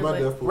got of him in here. my But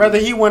death pool. Whether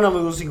he win or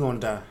lose, he gonna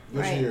die.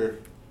 this Right. year.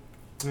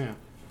 Yeah.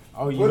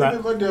 Oh, you Put him got.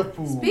 in my death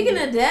pool. speaking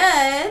of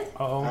death,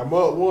 Uh-oh. I'm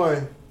up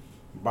one.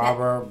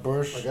 Barbara I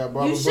Bush. got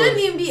Barbara you shouldn't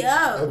Bush. even be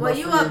up. That's Well, my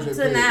you free up agent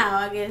to pick. now,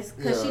 I guess,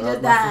 because she that's just my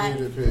free died.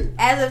 agent pick.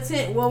 As of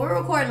 10, well, we're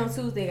recording on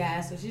Tuesday,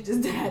 guys, so she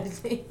just died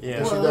today. Yeah.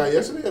 And she Well, died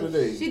yesterday or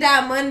today? She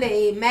died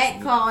Monday.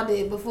 Matt called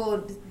it before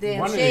the damn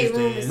One of shade these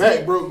room. days.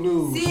 Mac broke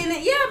news.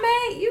 CNN, yeah,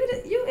 Matt, you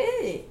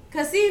it.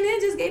 Cause CNN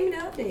just gave me the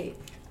update.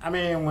 I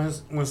mean,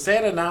 when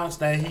Seth announced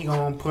that he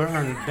gonna put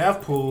her in the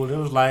death pool, it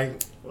was like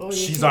Oh, yeah,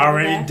 she's she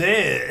already died.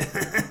 dead.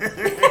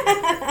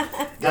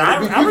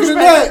 Gotta be I quicker than respect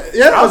that. it.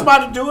 Yeah. I was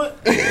about to do it.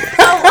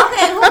 Oh,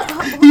 okay.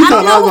 I thought don't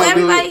I know was who about to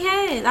do everybody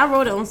had. I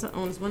wrote it on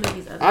one of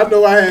these other. I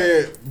know I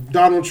had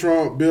Donald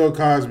Trump, Bill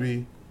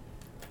Cosby,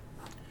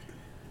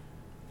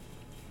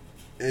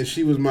 and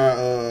she was my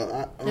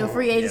You're a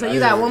free agent, yeah, so you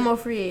yeah. got one more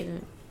free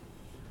agent,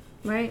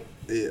 right?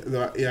 Yeah,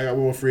 I got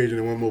one more free agent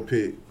and one more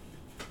pick.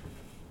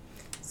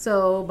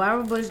 So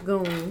Barbara Bush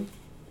gone.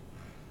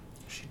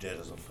 She dead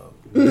as a fuck.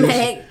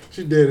 Mac,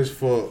 She dead as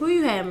fuck. who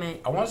you had, Mac?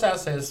 I want to say I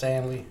said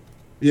Stanley.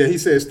 Yeah, he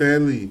said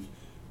Stan Lee.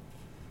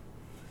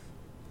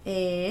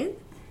 And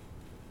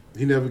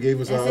He never gave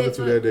us our That's other it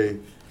two for- that day.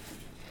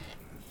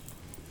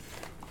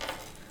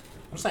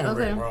 I'm saying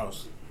Okay. Rick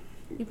Ross.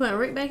 you putting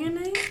Rick back in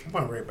there? I'm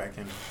putting Rick back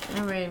in.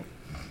 All right.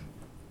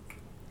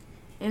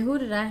 And who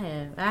did I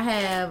have? I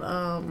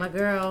have my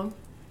girl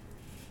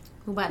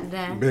who about to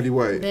die, Betty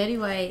White. Betty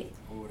White.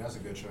 Oh, that's a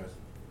good choice.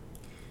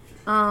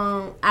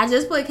 I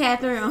just put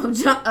Catherine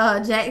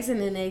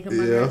Jackson in there because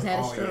my Yeah. girl had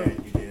a Oh stroke. yeah,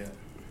 you did.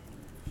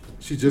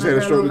 She just My had a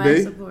girl stroke on life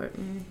today. support.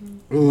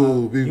 Mhm.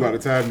 Ooh, be about to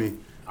tie me.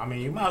 I mean,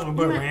 you might as well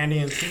put Randy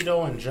and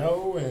Tito and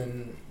Joe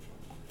and.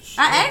 Shit.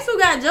 I asked who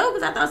got Joe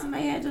because I thought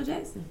somebody had Joe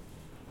Jackson.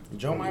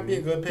 Joe might be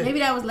a good pick. Maybe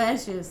that was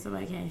last year.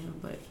 Somebody had him,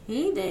 but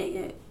he ain't dead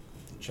yet.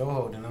 Joe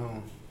holding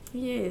on.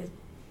 He is.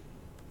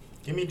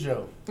 Give me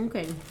Joe.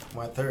 Okay.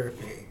 My third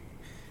pick.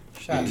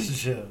 Shout out to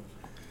Joe.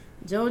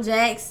 Joe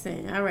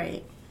Jackson. All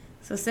right.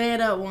 So say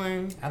it up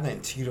one. I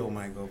think Tito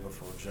might go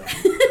before Joe.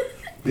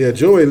 Yeah,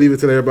 Joe ain't leave it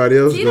till everybody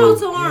else Tito go.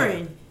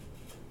 touring. Yeah.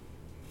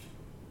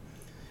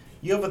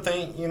 You ever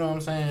think, you know what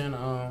I'm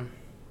saying,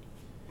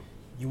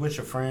 you with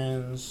your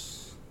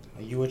friends,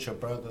 or you with your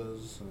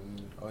brothers,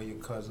 and all your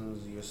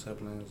cousins, your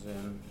siblings,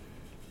 and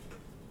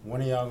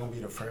one of y'all gonna be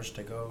the first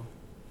to go,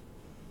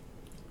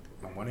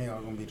 and one of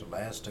y'all gonna be the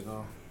last to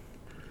go.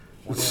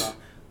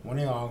 One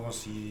of y'all gonna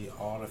see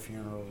all the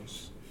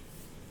funerals.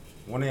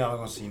 One of y'all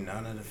gonna see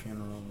none of the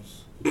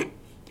funerals.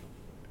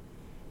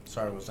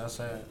 Sorry, was that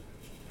sad?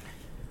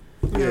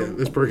 Yeah,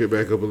 let's perk it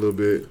back up a little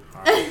bit.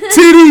 Right.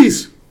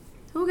 Titties!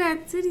 Who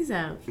got titties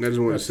out? I just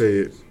want to say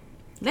it.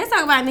 Let's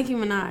talk about Nicki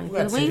Minaj. Who got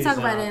Because we didn't titties talk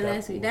about out? that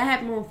last week. That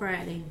happened on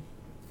Friday.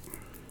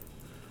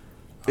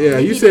 Yeah,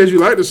 you said you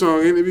like the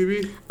song, ain't it,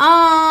 BB?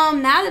 Now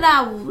that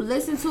I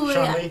listen to it,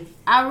 Charlie?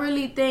 I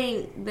really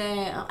think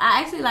that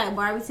I actually like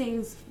Barbie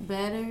Ting's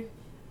better,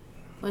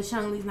 but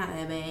Chung Lee's not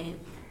that bad.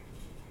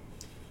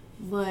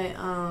 But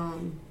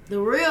the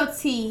real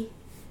tea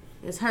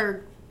is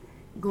her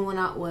going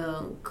out,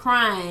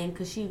 crying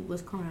because she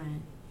was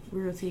crying,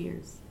 real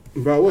tears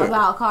About what?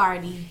 about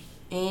Cardi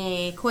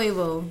and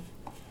Quavo,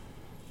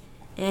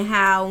 and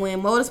how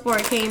when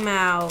Motorsport came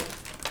out,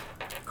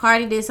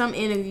 Cardi did some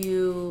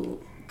interview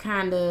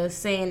kind of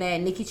saying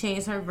that Nicki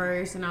changed her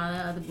verse and all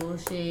that other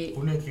bullshit.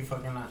 Who Nicki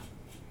fucking not?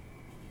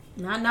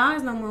 Not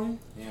Nas no more.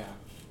 Yeah,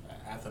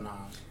 after Nas.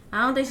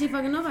 I don't think she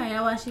fucking nobody.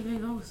 That's why she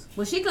been ghost.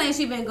 Well, she claims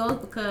she been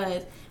ghost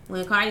because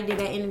when Cardi did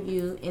that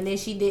interview and then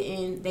she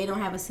didn't, they don't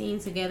have a scene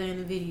together in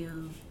the video.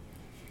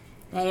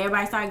 That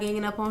everybody started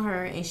ganging up on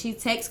her, and she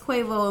texted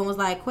Quavo and was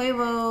like,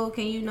 Quavo,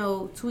 can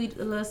you tweet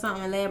a little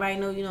something and let everybody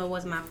know, it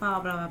wasn't my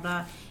fault, blah, blah,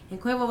 blah.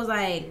 And Quavo was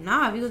like,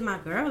 nah, if you was my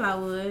girl, I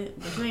would,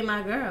 but you ain't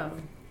my girl.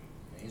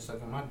 You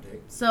sucking my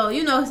dick. So,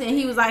 and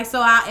he was like,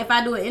 so if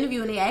I do an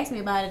interview and they ask me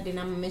about it, then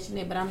I'm going to mention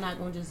it, but I'm not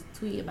going to just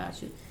tweet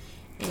about you.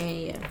 And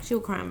yeah, she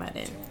was crying about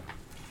that.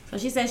 So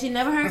she said she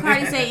never heard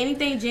Cardi say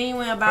anything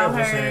genuine about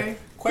her.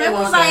 Quavo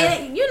was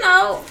like,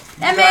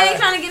 that man ain't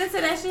trying to get into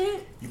that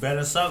shit. You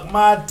better suck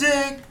my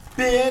dick,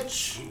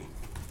 bitch.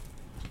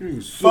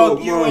 You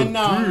Fuck you and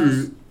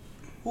Nas.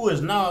 Who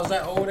is Nas?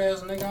 That old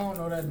ass nigga? I don't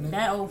know that nigga.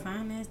 That old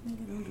fine ass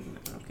nigga? Don't do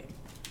nothing. Okay.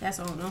 That's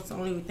the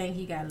only thing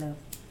he got left.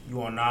 You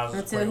want Nas or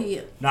Until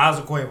Quavo? Nas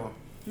or Quavo?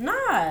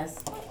 Nas.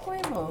 Fuck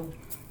Quavo.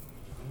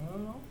 I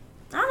don't know.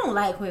 I don't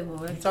like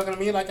Quavo. You talking to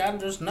me like I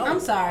just know. I'm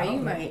sorry, I you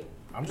don't know. right.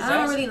 I'm just I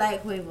don't asking. really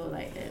like Quavo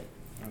like that.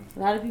 A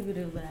lot of people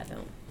do, but I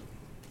don't.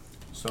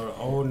 So the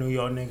old New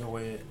York nigga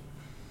with...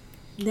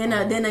 Then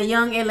a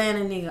young Atlanta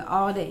nigga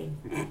all day.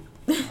 I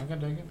can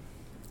dig it.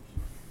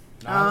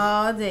 Nas,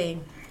 All day.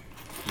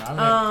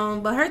 Nas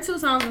But her 2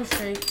 songs were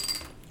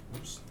straight.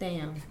 Oops.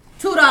 Damn.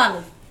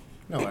 $2.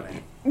 No, it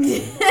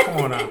ain't. Come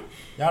on now.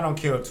 Y'all don't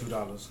kill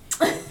 $2.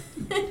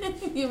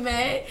 You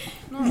mad?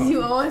 No.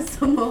 You owe us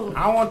some more.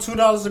 I want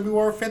 $2 to be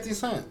worth 50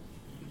 cents.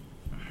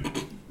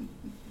 Okay.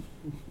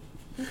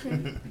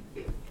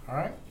 All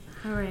right.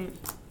 All right.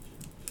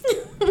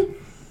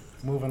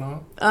 Moving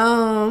on.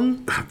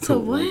 I To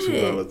don't want what?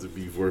 $2 to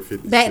be worth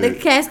 50 Back to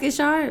cents. Casket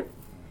Sharp.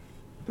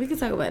 We can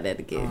talk about that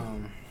again.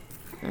 Um,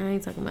 I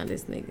ain't talking about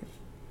this nigga.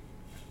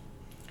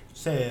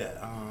 said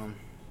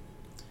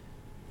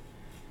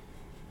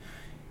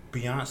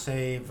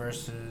Beyonce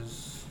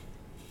versus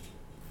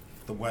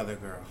the Weather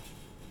Girl.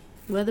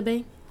 Weather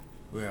Bay?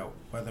 Yeah,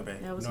 Weather Bay. You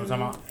That know was what her I'm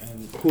talking about?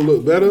 And Who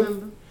look better?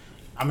 Remember?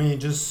 I mean,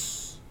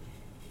 just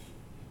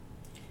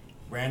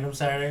random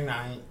Saturday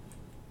night.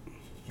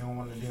 You don't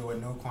want to deal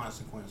with no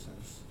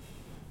consequences.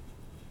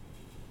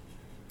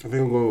 I think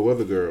I'm going with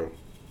Weather Girl.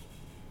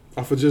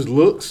 Off of just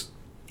looks?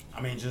 I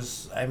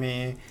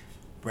mean,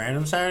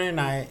 random Saturday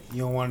night. You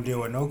don't want to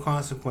deal with no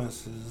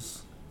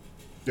consequences.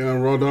 Then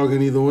I'm raw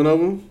dogging either one of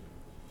them.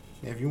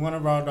 If you want a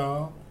raw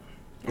dog,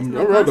 I'm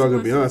no raw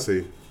dogging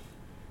consequences.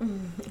 Beyonce.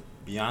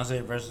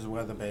 Beyonce versus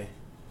Weather Bay.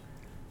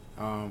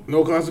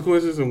 No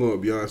consequences, I'm going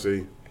with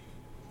Beyonce.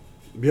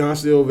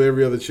 Beyonce over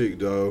every other chick,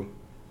 dog.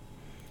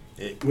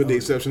 With the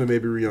exception of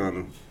maybe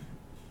Rihanna.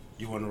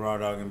 You want a raw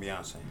dog and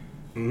Beyonce.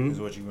 Mm-hmm. Is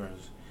what you heard.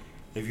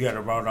 If you had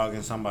a raw dog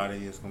in somebody,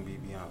 it's gonna be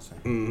Beyonce,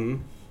 Mm-hmm.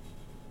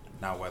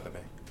 not Weather Bay.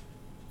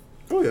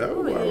 Oh, yeah.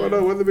 I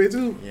know Weather Bay,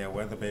 too. Yeah,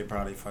 Weather Bay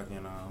probably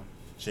fucking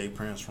Jay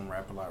Prince from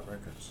Rap A Lot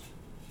Records.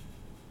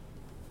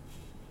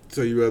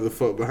 So you rather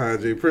fuck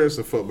behind Jay Prince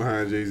or fuck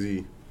behind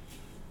Jay-Z?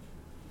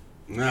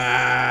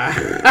 Nah.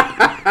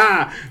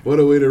 What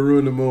a way to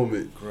ruin the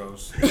moment.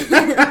 Gross.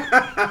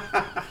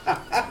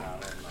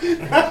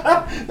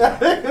 That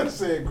nigga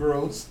said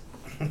gross.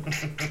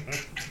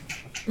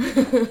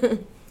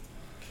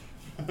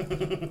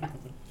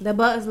 The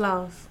Bucks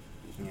lost.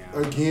 Yeah.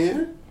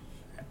 Again?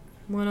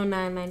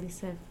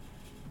 109-97.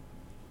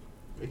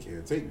 They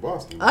can't take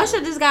Boston. Usher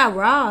just got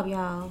robbed,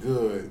 y'all.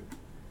 Good.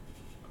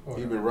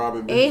 He been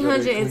robbing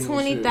bitches.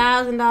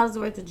 $820,000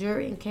 worth of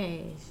jewelry and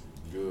cash.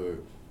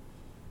 Good.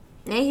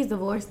 And he's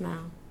divorced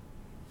now.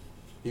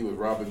 He was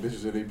robbing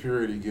bitches of their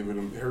purity, giving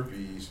them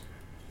herpes.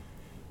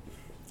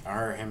 I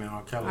heard him and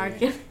R. Kelly. R.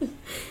 Kelly.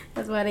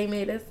 That's why they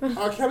made us.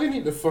 R. Kelly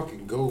need to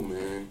fucking go,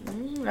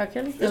 man. R.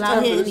 Kelly's still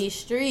out here in these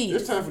streets.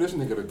 It's time for this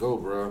nigga to go,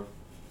 bro.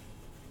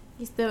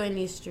 He's still in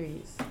these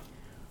streets.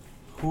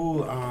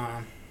 Who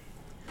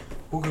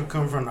could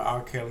come from the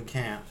R. Kelly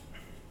camp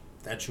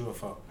that you would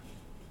fuck?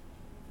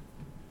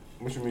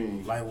 What you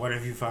mean? Like, what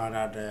if you found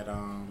out that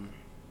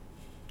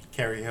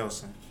Carrie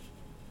Hilson?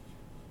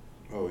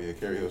 Oh yeah,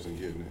 Carrie Hilson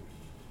getting it.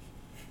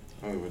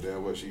 I don't give a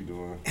damn what she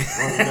doing.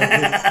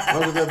 As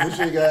long as that bitch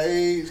ain't got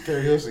AIDS,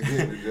 Carrie Hilson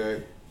getting it,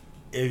 Jay.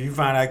 If you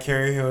find out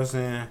Carrie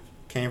Hilson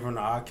came from the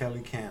R. Kelly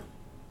camp,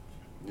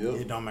 Yep.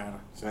 it don't matter.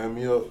 Sign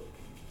me up.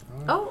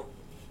 Oh,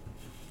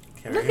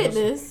 Carrie look Hilson. at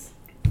this.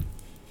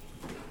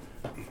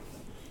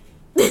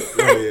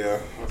 Oh yeah,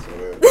 I saw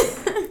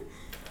that.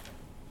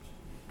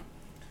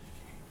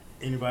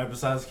 Anybody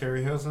besides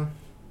Carrie Hilson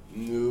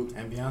Nope.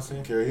 and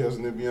Beyonce? Carrie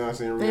Hilson and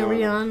Beyonce and And Rihanna.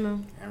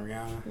 Rihanna. And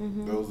Rihanna?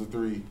 Mm-hmm. Those are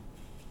three.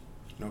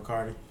 No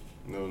Cardi?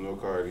 No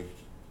Cardi.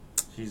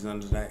 She's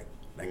under that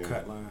Yeah.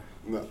 cut line.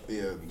 No,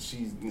 yeah,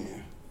 she's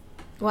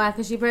Why?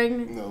 Cause she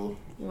pregnant? no.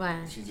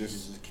 Why? She's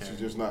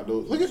just not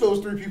those. Look at those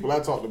three people I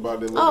talked about.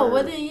 That look Oh, at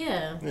well her. then,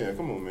 yeah. Yeah,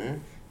 come on,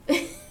 man.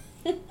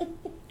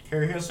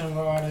 Carrie Hilson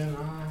go out in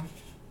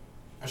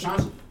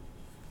Ashanti?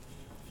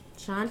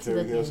 Shanti Carrie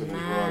looking Hilson is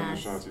wrong with nice.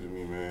 Ashanti to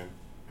me, man.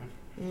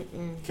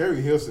 Mm-mm.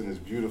 Carrie Hilson is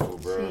beautiful,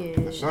 bro. She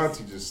is.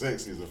 Ashanti just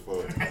sexy as a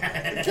fuck.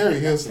 But Carrie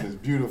Hilson is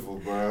beautiful,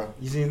 bro.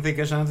 You seen Thick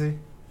Ashanti?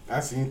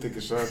 I seen Thick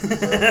Ashanti, bro.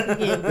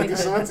 Yeah, Thick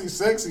Ashanti's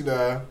sexy,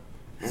 dog.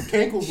 And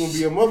Kanko's gonna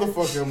be a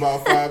motherfucker in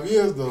about 5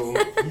 years, though.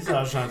 You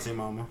saw Ashanti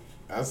Mama.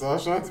 I saw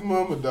Ashanti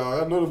Mama,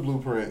 dog. I know the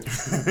blueprint.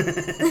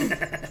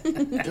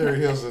 Carrie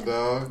Hilson,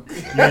 dog.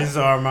 You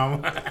saw her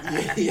Mama.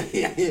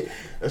 Yeah.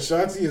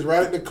 Ashanti is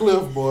right at the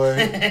cliff, boy.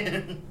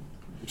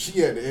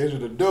 She at the edge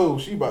of the door.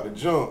 She about to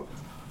jump.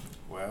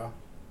 Well,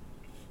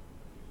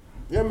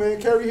 Yeah,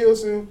 man. Carrie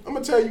Hilson. I'm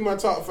gonna tell you my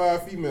top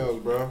 5 females,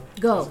 bro.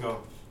 Go. let's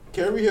go.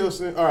 Carrie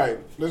Hilson. All right,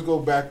 let's go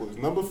backwards.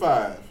 Number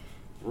 5,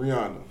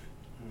 Rihanna.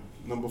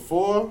 Number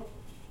 4,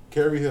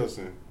 Carrie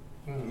Hilson.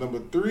 Number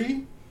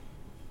 3,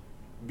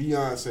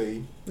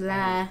 Beyonce.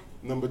 Lie.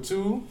 Number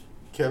 2,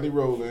 Kelly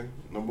Rowland.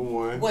 Number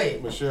 1,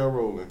 Wait. Michelle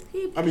Rowland.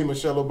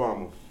 Michelle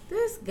Obama.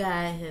 This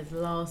guy has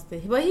lost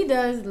it. But he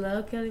does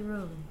love Kelly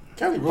Rowland.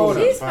 Kelly Rowland.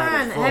 She's is fine.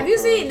 fine. as fuck, Have you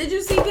bro. seen? Did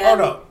you see Kelly?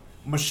 Hold up.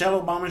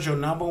 Michelle Obama's your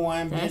number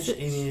one That's bitch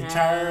a in the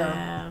entire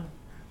child.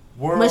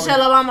 world. Michelle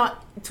Obama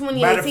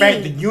 2018. Matter of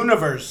fact, the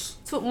universe.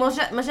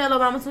 Michelle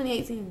Obama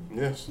 2018.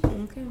 Yes.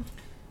 Okay.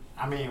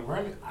 I mean,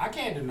 really, I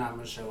can't deny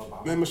Michelle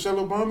Obama. Man, Michelle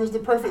Obama is the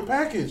perfect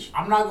package.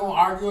 I'm not gonna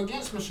argue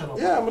against Michelle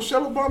Obama. Yeah,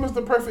 Michelle Obama is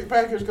the perfect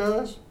package,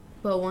 guys.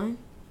 But one.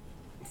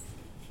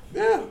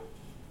 Yeah.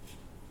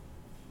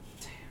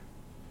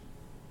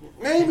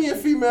 Name me a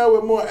female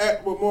with more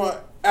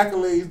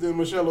accolades than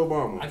Michelle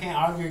Obama. I can't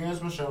argue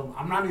against Michelle.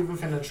 I'm not even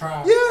finna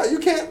try. Yeah, you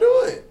can't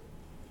do it.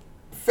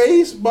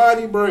 Face,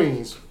 body,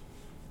 brains.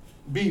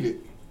 Beat it.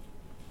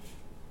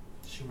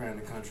 She ran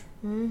the country.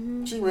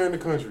 Mm-hmm. She ran the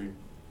country.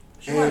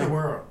 She ran the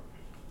world.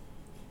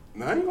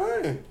 No, I ain't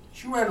lying.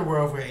 She ran the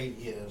world for 8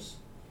 years.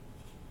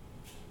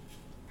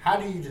 How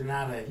do you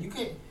deny that? You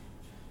can't.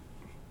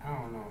 I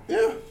don't know.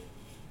 Yeah.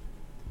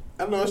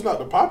 I know it's not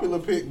the popular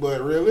pick,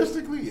 but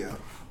realistically, yeah.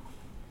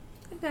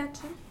 I got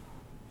you.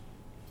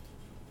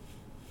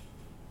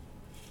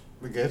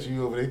 Look at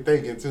you over there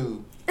thinking,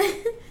 too.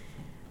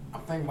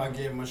 I'm thinking about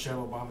getting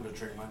Michelle Obama to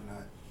drink my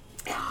nut.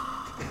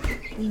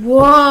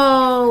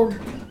 Whoa,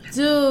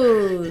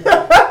 dude. Dude.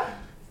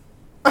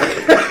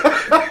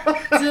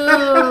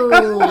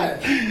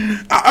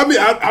 I mean,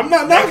 I'm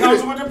not That knocking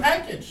comes it. with the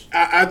package.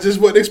 I just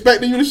wasn't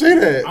expecting you to say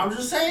that. I'm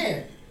just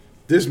saying.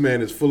 This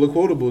man is full of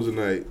quotables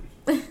tonight.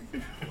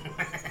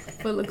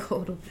 Full of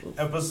quotables.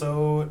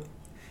 Episode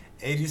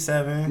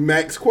 87.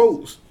 Max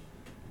quotes.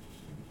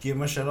 Get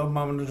Michelle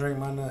Obama to drink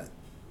my nut.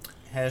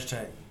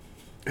 Hashtag.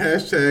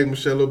 Hashtag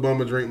Michelle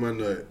Obama drink my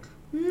nut.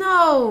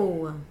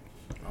 No.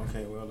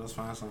 Okay, well, let's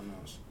find something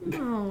else.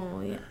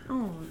 Oh, yeah.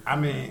 Oh. I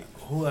mean,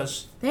 who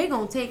else? They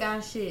gonna take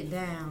our shit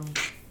down.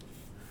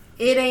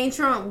 It ain't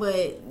Trump,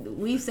 but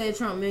we've said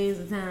Trump millions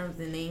of times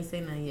and they ain't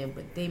say nothing yet,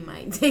 but they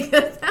might take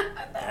us down.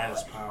 That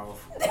is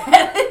powerful.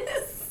 That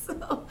is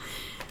so...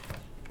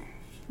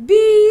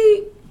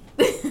 Beep.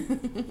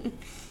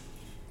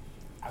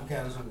 I've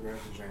got some girls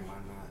to drink my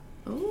nut.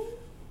 Ooh,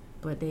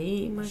 but they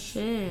ain't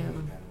Michelle.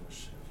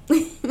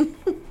 Michelle.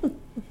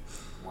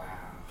 Wow.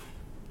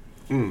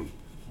 Mm.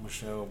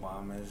 Michelle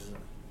Obama is.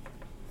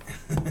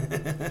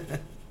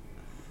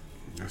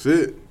 That's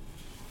it.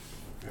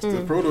 That's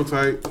the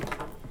prototype.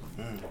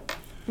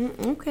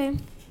 Okay.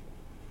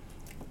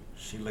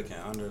 She looking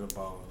under the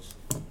balls.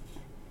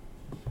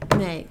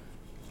 Meg.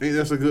 Ain't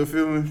that a good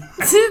feeling?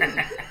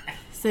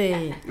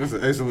 Say it. That's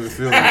an excellent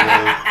feeling,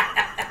 bro.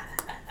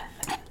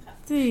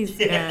 These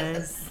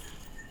guys.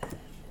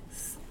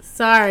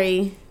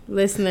 Sorry,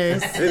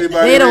 listeners.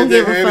 Anybody They don't raise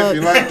give their a hand fuck. if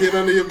you like getting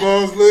under your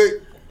balls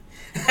licked?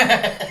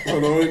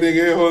 I'm the only nigga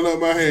here holding up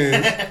my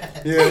hands.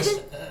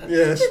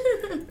 Yes.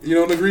 You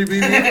don't agree,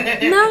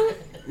 BB? No.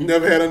 You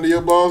never had under your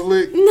balls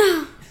licked?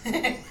 No.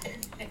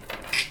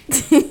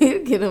 You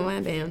get on my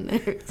damn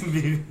nerves.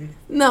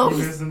 No. You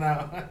missing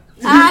out.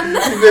 I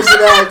know. You missing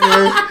out,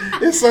 man.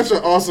 It's such an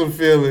awesome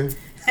feeling.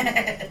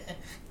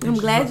 I'm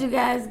glad you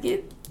guys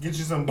get Get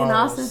you some an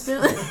balls. awesome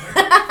feeling.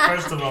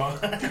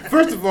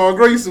 First of all,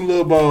 Grow you some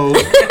little balls.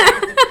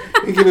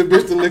 And get a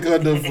bitch to lick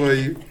under for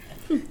you.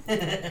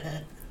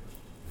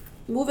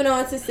 Moving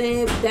on to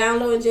Sam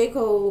downloading J.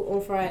 Cole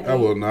on Friday. I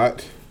will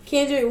not.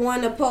 Kendrick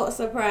won the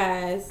Pulitzer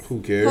Prize. Who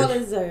cares?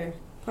 Pulitzer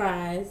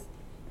Prize.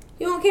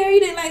 You don't care?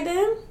 You didn't like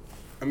them?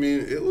 I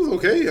mean, it was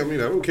okay. I mean,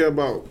 I don't care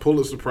about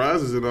Pulitzer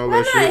Prizes and all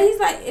Why that not? shit. He's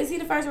like, is he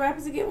the first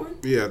rapper to get one?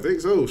 Yeah, I think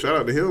so. Shout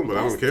out to him, but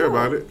I That's don't care dope.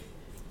 about it.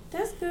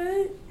 That's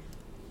good.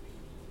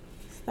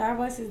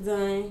 Starbucks is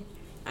done.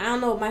 I don't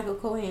know what Michael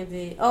Cohen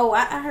did. Oh,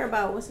 I heard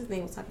about what's his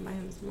name was talking about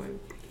him this morning.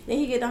 Did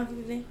he get donkey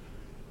today?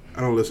 I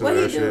don't listen What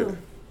to he that shit. do?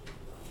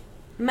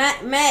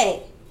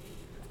 Mag.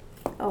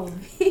 Oh.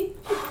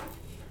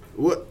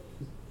 What?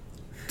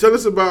 Tell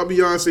us about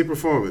Beyonce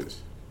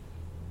performance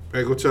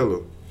at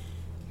Coachella.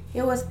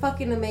 It was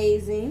fucking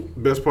amazing.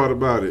 Best part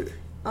about it.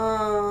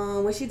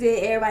 When she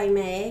did Everybody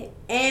Mad,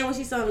 and when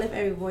she sung Lift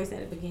Every Voice at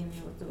the beginning,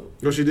 it was dope.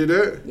 Oh, she did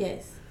that?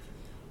 Yes.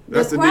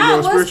 That's the the crowd Negro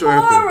was spiritual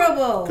anthem.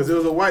 horrible. Because it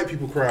was a white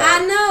people crowd.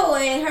 I know,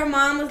 and her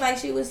mom was like,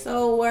 she was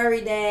so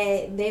worried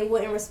that they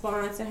wouldn't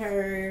respond to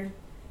her,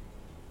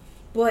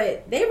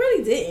 but they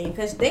really didn't,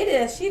 cause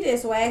she did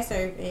swag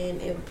surf, and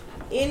if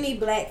any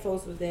black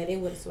folks was there, they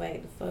would have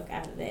swagged the fuck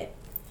out of that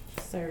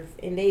surf,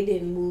 and they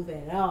didn't move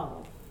at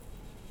all,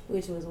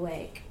 which was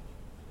whack.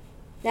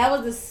 The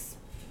crowd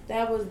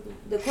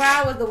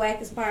was the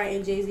wackest part,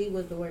 and Jay-Z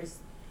was the worst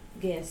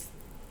guest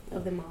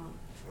of them all.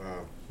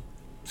 Wow.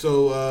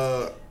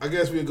 So, I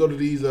guess we'll go to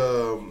these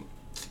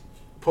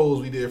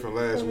polls we did from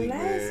last week,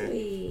 man.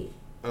 Week.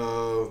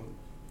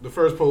 The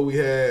first poll we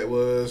had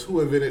was who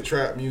invented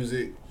trap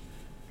music,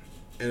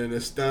 and an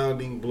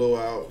astounding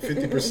blowout.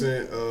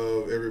 50%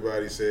 of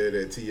everybody said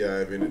that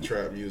T.I. invented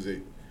trap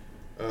music.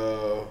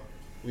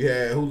 We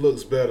had who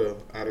looks better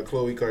out of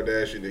Khloe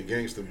Kardashian and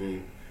Gangsta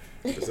Boo.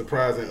 The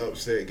surprising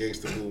upset,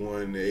 Gangsta Boo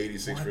won the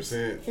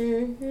 86%.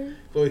 Mm-hmm.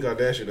 Khloe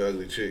Kardashian, the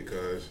ugly chick,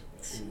 cuz.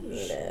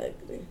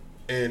 Ugly.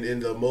 And in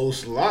the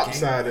most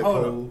lopsided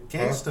poll,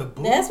 Gangsta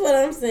Boo. That's what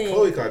I'm saying.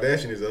 Khloe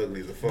Kardashian is ugly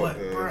as a fuck. But,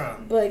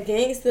 bruh, But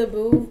Gangsta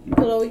Boo,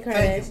 Khloe think about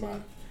Kardashian.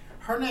 it.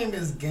 Her name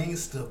is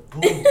Gangsta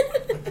Boo.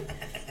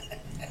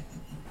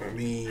 I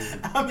mean,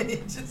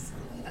 just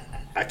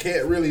I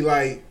can't really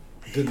like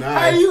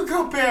deny. how you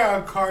compare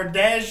a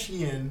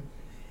Kardashian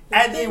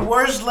at the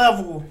worst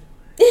level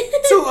to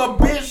a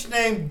bitch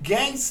named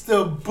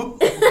Gangsta Boo?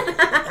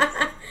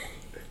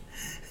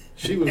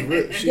 She was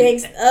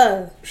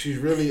Gangsta. she's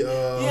really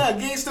Yeah,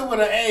 Gangsta with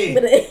an A.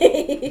 But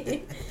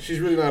she's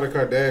really not a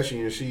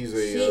Kardashian. She's a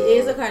She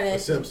is a Kardashian. a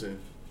Simpson.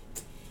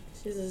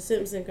 she's a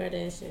Simpson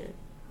Kardashian.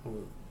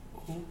 Who?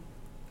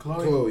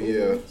 Chloe? Chloe,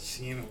 yeah.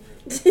 She ain't a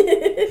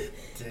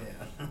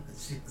Damn.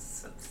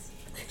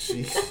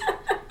 She's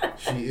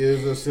She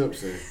is a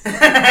Simpson.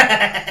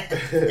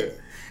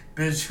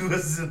 Bitch, you a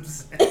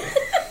Simpson.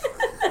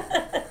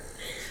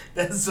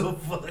 That's so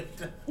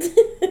fucked up.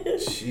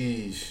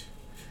 Sheesh.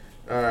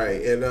 All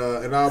right, and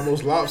our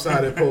most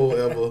lopsided poll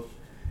ever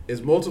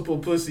is multiple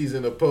pussies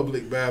in a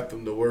public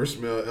bathroom the worst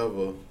smell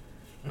ever.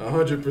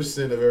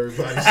 100% of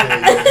everybody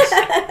said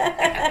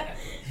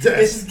yes.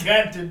 It's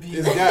got to be.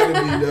 It's got to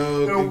be,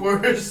 dog. The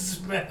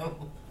worst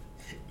smell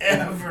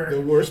ever.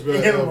 The worst smell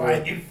in ever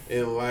life.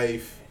 in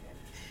life.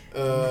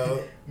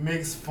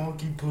 Mixed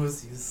funky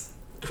pussies.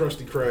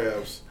 Krusty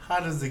Krabs. How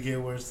does it get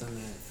worse than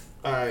that?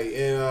 All right,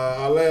 and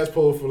our last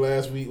poll for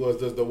last week was,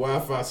 does the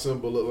Wi-Fi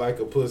symbol look like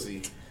a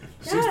pussy?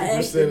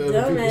 60% of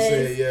the people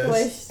said yes.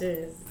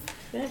 Questions.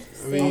 I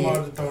mean, I'm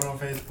about to throw it on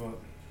Facebook.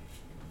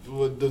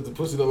 What, does the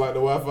pussy look like the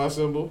Wi-Fi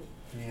symbol?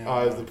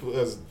 Yeah.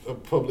 As a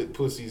public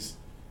pussy's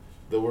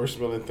the worst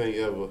smelling thing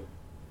ever.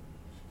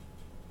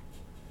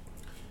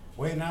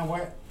 Wait, now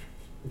what?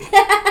 Say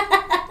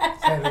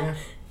it again.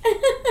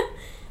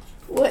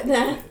 What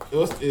now?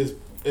 Is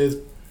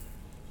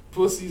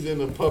pussies in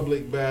the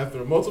public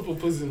bathroom, multiple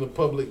pussies in the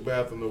public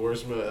bathroom, the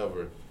worst smell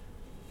ever?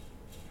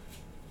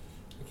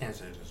 I can't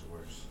say it's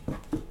worse.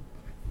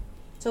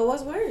 So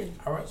what's worse?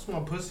 I'd rather smell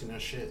pussy than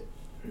shit.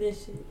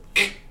 This shit.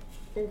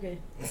 Okay.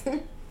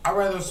 I'd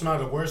rather smell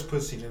the worst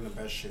pussy than the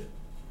best shit.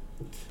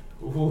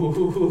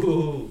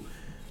 Ooh.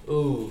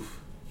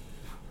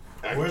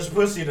 Worst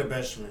pussy, the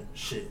best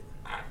shit.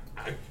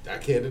 I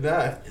can't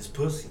deny. It's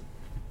pussy.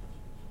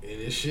 It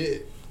is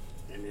shit.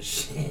 And it's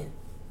shit.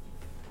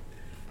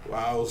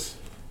 Wows.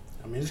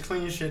 I mean, it's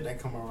clean shit that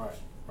come right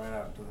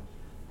out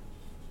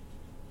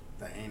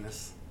the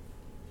anus.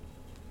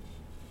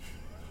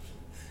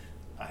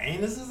 An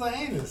anus is an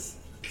anus.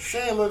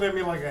 Sam looked at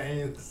me like an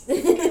anus.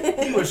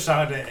 He was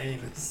shot at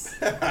anus.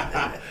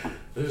 I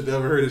just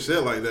never heard it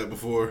said like that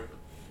before.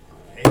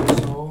 Anus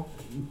hole.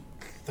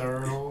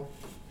 Third hole.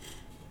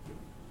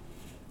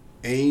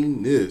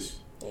 Anus.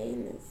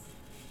 Anus.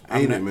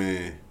 Ain't it,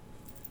 man?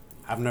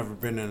 I've never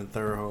been in a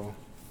third hole.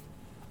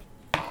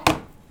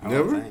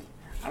 Never?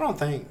 I don't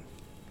think.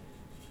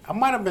 I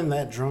might have been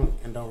that drunk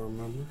and don't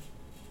remember.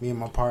 Me and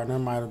my partner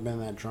might have been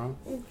that drunk.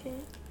 Okay.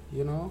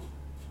 You know?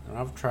 And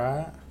I've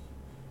tried.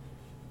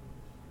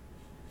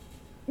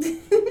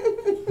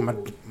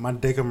 my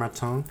dick and my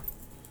tongue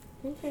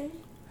Okay.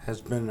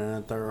 has been in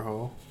a third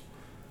hole.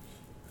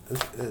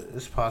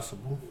 It's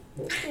possible.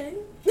 Okay.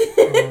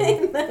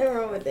 Ain't nothing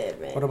wrong with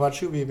that, man. What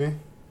about you, BB?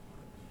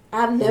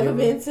 I've never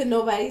been to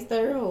nobody's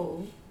third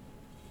hole.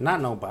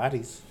 Not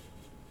nobody's.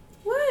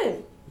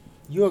 What?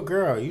 You a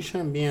girl. You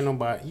shouldn't be in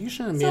nobody. You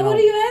shouldn't be So in what no,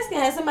 are you asking?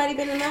 Has somebody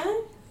been in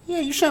mine? Yeah,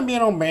 you shouldn't be in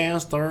no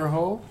man's third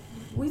hole.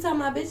 We talking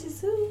about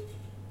bitches too.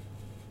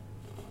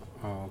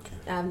 Oh, okay.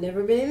 I've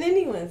never been in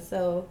anyone,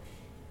 so.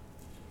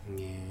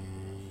 Yeah,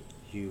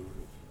 you.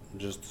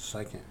 Just a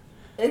second.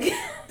 Okay.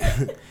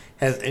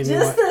 Has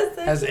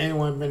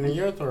anyone been in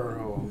your third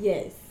hole?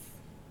 Yes.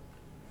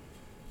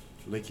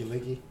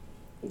 Licky.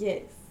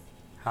 Yes.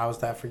 How's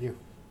that for you?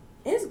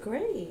 It's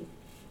great.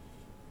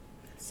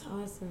 It's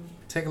awesome.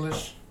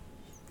 Ticklish.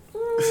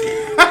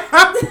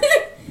 Not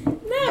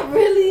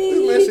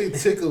really. Let's say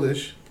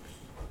ticklish.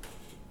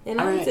 And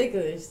I I'm mean,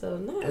 ticklish, so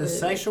not really. It's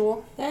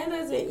sexual? That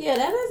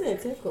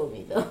doesn't tickle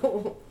me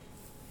though.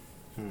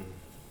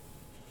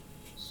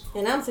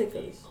 And I'm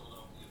ticklish.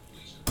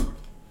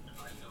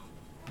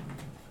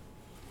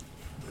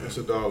 That's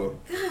 $1. God,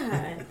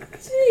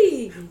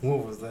 jeez.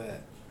 What was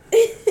that?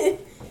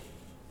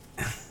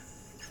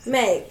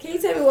 Mac, can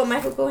you tell me what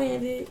Michael Cohen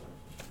did?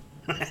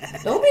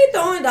 Don't be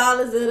throwing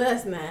dollars at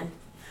us, man.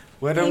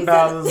 Where them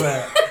dollars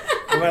at?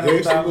 Where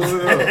them dollars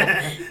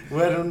at?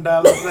 Where them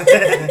dollars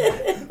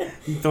at?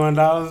 You throwing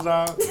dollars,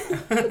 dog?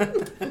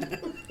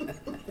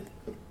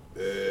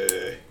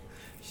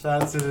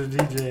 Shout out to the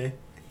DJ.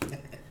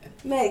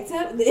 Mac,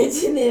 tell the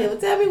engineer.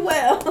 Tell me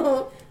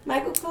what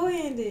Michael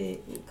Cohen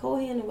did.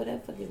 Cohen or whatever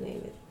the fuck his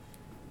name is.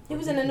 He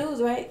was in the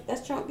news, right?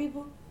 That's Trump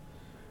people?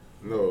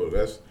 No,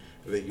 that's.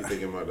 I think you're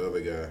thinking about the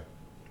other guy.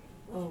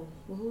 Oh,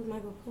 well, who's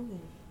Michael Cohen?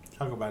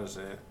 Talk about it,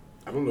 Sad.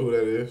 I don't know who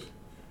that is.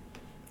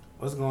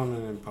 What's going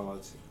on in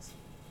politics?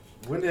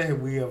 When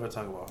did we ever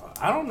talk about?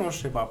 I don't know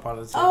shit about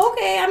politics. Oh,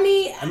 okay. I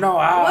mean, No,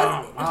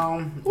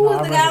 who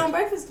was the guy on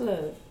Breakfast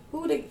Club?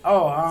 Who the?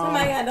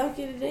 Somebody got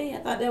donkey today. I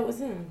thought that was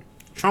him.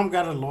 Trump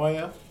got a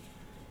lawyer,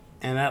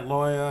 and that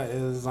lawyer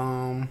is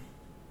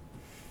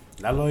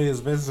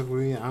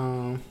basically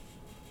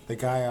the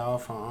guy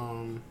off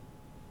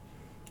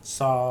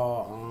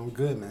Saul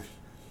Goodman.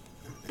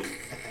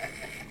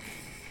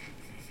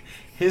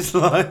 His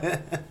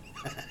lawyer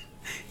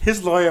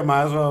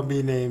might as well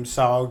be named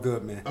Saul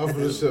Goodman. Off of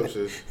The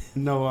Simpsons.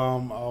 No,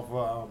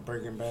 off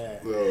Breaking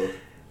Bad. No.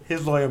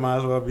 His lawyer might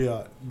as well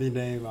be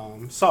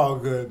named Saul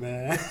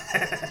Goodman.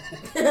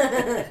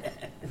 The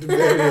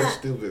man is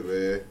stupid,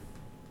 man.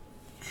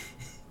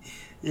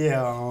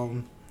 Yeah,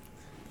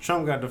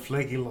 Trump got the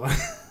flaky lawyer.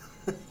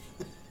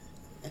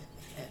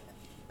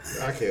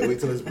 I can't wait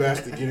till this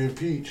bastard get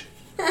impeached.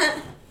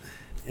 It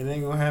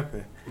ain't gonna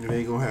happen. It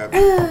ain't gonna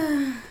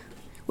happen.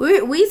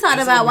 We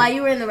talked about while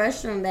you were in the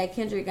restroom that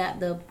Kendrick got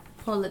the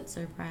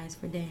Pulitzer Prize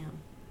for Damn.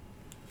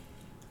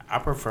 I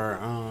prefer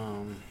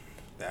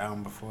the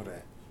album before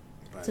that.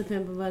 But To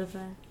Pimp a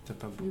Butterfly. To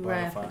Pimp a You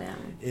ride Butterfly for that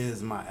one.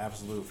 is my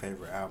absolute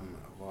favorite album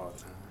of all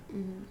time.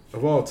 Mm-hmm.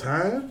 Of all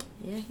time?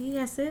 Yeah, he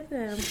has said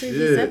that on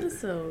previous Shit.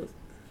 episodes.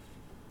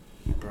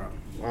 Bro,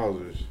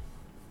 Wowzers.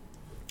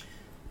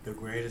 the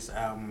greatest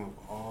album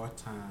of all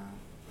time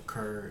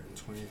occurred in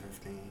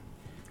 2015.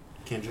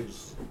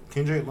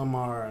 Kendrick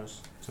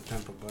Lamar's To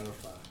Pimp a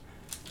Butterfly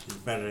is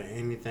better than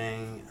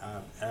anything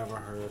I've ever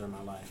heard in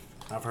my life.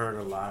 I've heard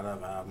a lot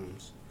of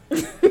albums.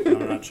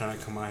 I'm not trying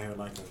to come out here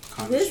like a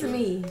connoisseur. This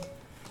me.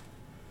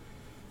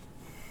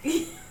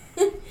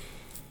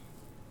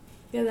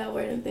 Because I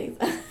wear them things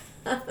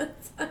all the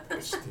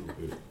time.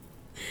 Stupid.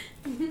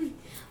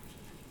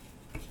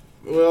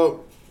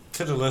 Well,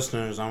 To the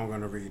listeners, I'm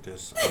going to read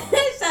this.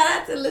 Shout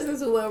out to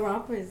listeners who wear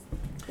rompers.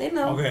 They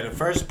know. Okay, the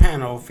first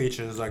panel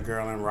features a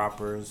girl in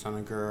rompers and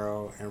a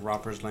girl in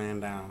rompers laying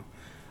down.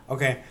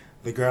 Okay,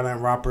 the girl in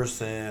rompers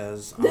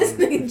says, This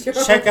nigga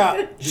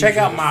drunk. check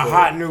out my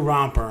hot new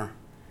romper.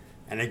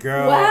 And the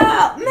girl...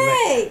 Wow,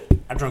 mate.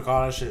 I drunk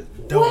all that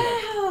shit. Dolo.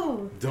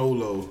 Wow.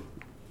 Dolo.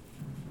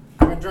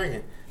 I've been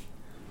drinking.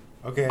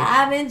 Okay.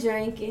 I've been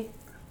drinking.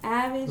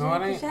 No, it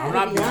ain't. Shout I'm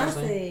out not to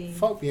Beyonce.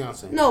 Fuck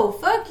Beyonce. No,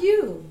 fuck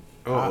you.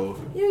 Uh-oh.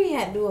 You ain't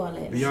had to do all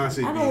that.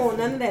 Beyonce I don't beef. want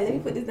none of that. Let me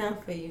put this down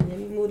for you. Let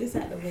me move this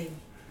out the way.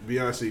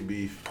 Beyonce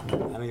beef. I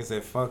think it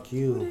said fuck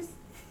you.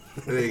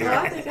 That Oh,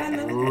 I think I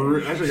know.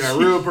 That shit got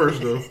real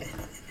personal.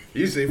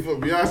 You say fuck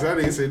Beyonce, I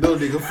didn't say no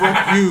nigga,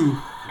 fuck you.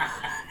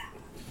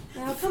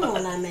 Now, come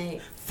on now, man.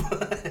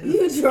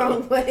 You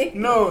drunk, wait.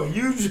 No,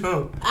 you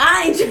drunk.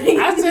 I ain't drinking.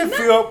 I said You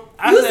fuck.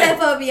 said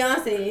fuck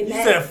Beyonce. And You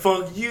that. said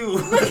fuck you. You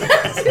said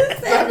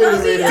That fuck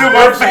nigga made it To my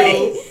Beyonce.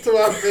 face. To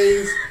my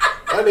face.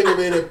 That nigga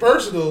made it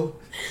personal.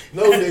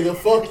 No nigga,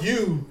 fuck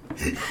you.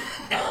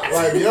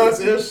 Like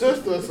Beyonce, her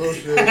sister or some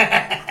shit.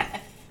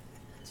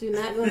 You're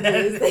not gonna do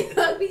is say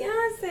fuck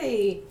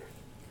Beyonce.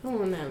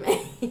 Come on now, man.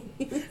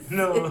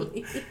 No, that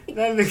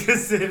nigga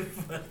said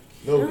fuck.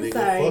 No, I'm nigga,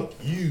 sorry. fuck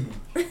you.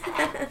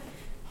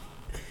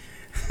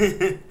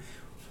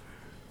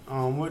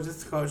 What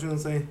this cartoon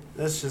gonna say?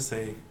 Let's just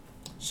say,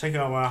 check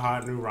out my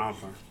hot new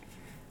romper.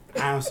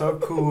 I am so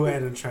cool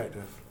and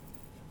attractive.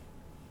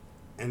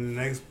 And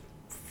the next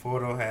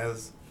photo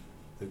has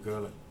the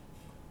girl.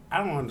 I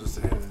don't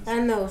understand this. I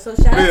know. So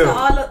shout out Bill. to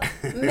all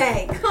of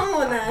Mac. Come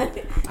on now.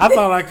 I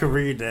thought I could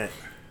read that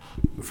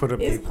for the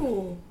It's people.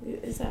 cool.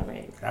 It's all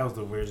right. That was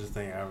the weirdest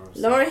thing I ever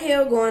seen. Lauryn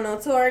Hill going on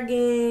tour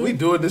again We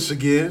doing this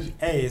again.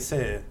 Hey, it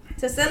said,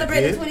 to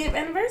celebrate Yeah. the 20th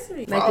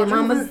anniversary. Wow, Like your you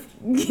mama's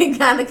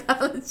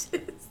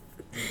gynecologist.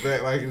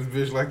 Back like this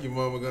bitch, like your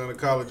mama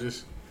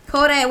gynecologist.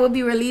 Kodak will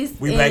be released.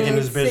 we back in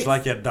this bitch 6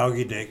 like your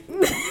doggy dick.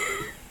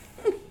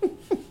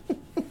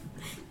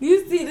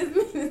 You see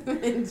this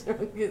man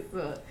drunk as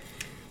fuck.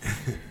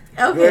 Wait,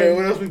 Okay.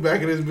 what else we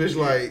back in this bitch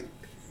like?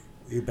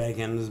 We back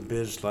in this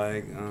bitch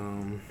like,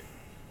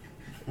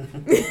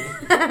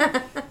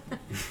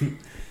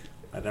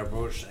 like that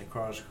roach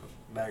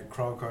that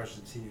crawl across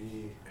the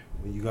TV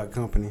when you got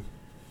company.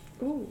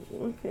 Ooh,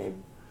 okay.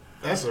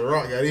 That's a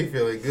rock. Got he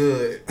feeling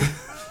good.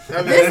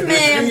 That This man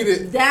man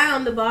defeated.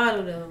 down the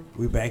bottle though.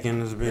 We back in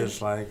this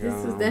bitch like, This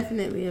is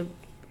definitely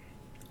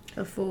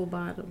a full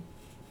bottle.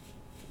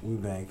 we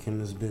back in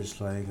this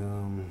bitch like,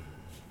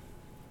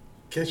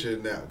 Catch your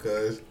nap,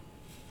 cuz.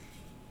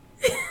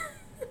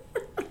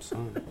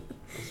 son.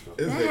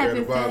 This That nigga at the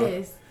happened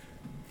bottom. fast.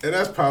 And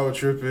that's power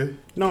tripping.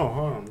 No,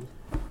 hold on.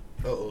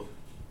 Uh-oh.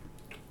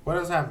 What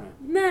else happened?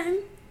 Nothing.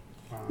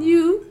 Um,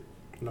 You.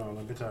 No,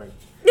 let me tell you.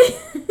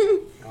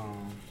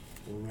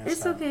 We messed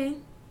It's up. okay.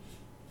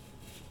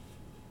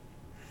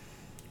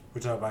 We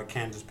talk about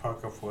Candace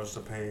Parker forced to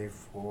pay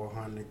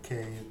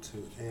 $400K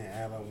to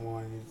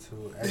alimony to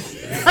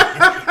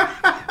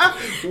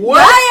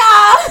What?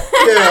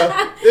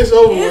 Yeah, it's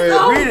over with.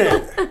 over. Read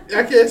it.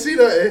 I can't see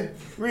nothing.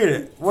 Read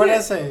it. What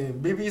that say?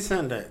 BB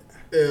sent that.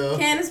 Yeah.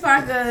 Candace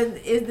Parker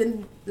is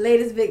the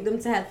latest victim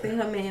to have to pay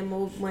her man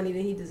more money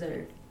than he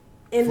deserved.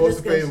 In the Supposed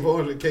to pay him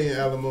discussion. $400K in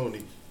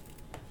alimony.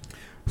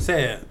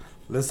 Said,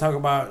 let's talk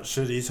about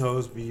should these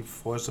hoes be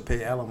forced to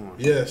pay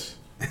alimony? Yes.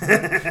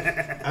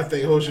 I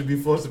think hoes should be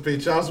forced to pay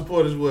child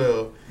support as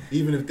well,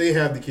 even if they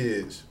have the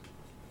kids.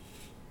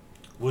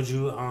 Would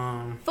you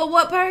For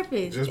what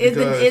purpose? Just Is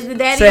because- the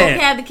daddy Say gonna it.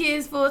 have the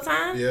kids full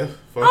time? Yeah.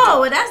 Fuck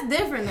Oh, well, that's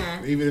different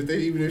now. it.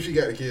 Even if she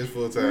got the kids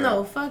full time.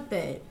 No, fuck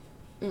that.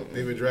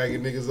 They been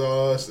dragging niggas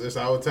off. It's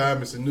our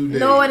time. It's a new day.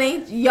 No, it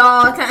ain't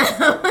y'all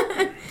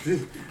time.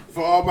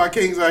 For all my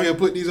kings out here,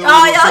 put these hoes All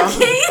on y'all child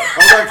support. kings?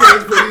 All my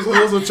kings put these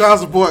hoes on child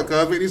support,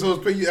 cuz. Make these hoes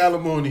pay you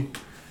alimony.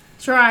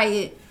 Try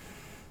it.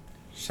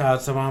 shout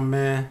out to my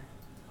man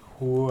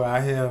who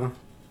out here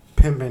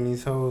pimping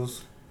these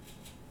hoes?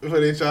 For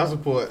their child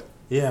support.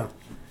 Yeah.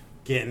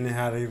 Getting it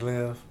how they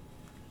live.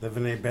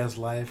 Living their best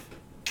life.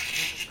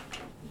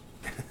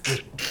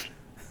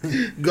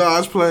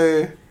 God's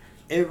plan.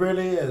 It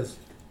really is.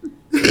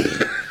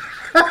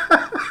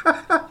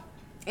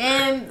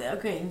 And,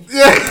 okay.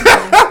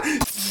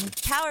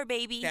 Power,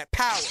 baby. That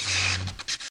power.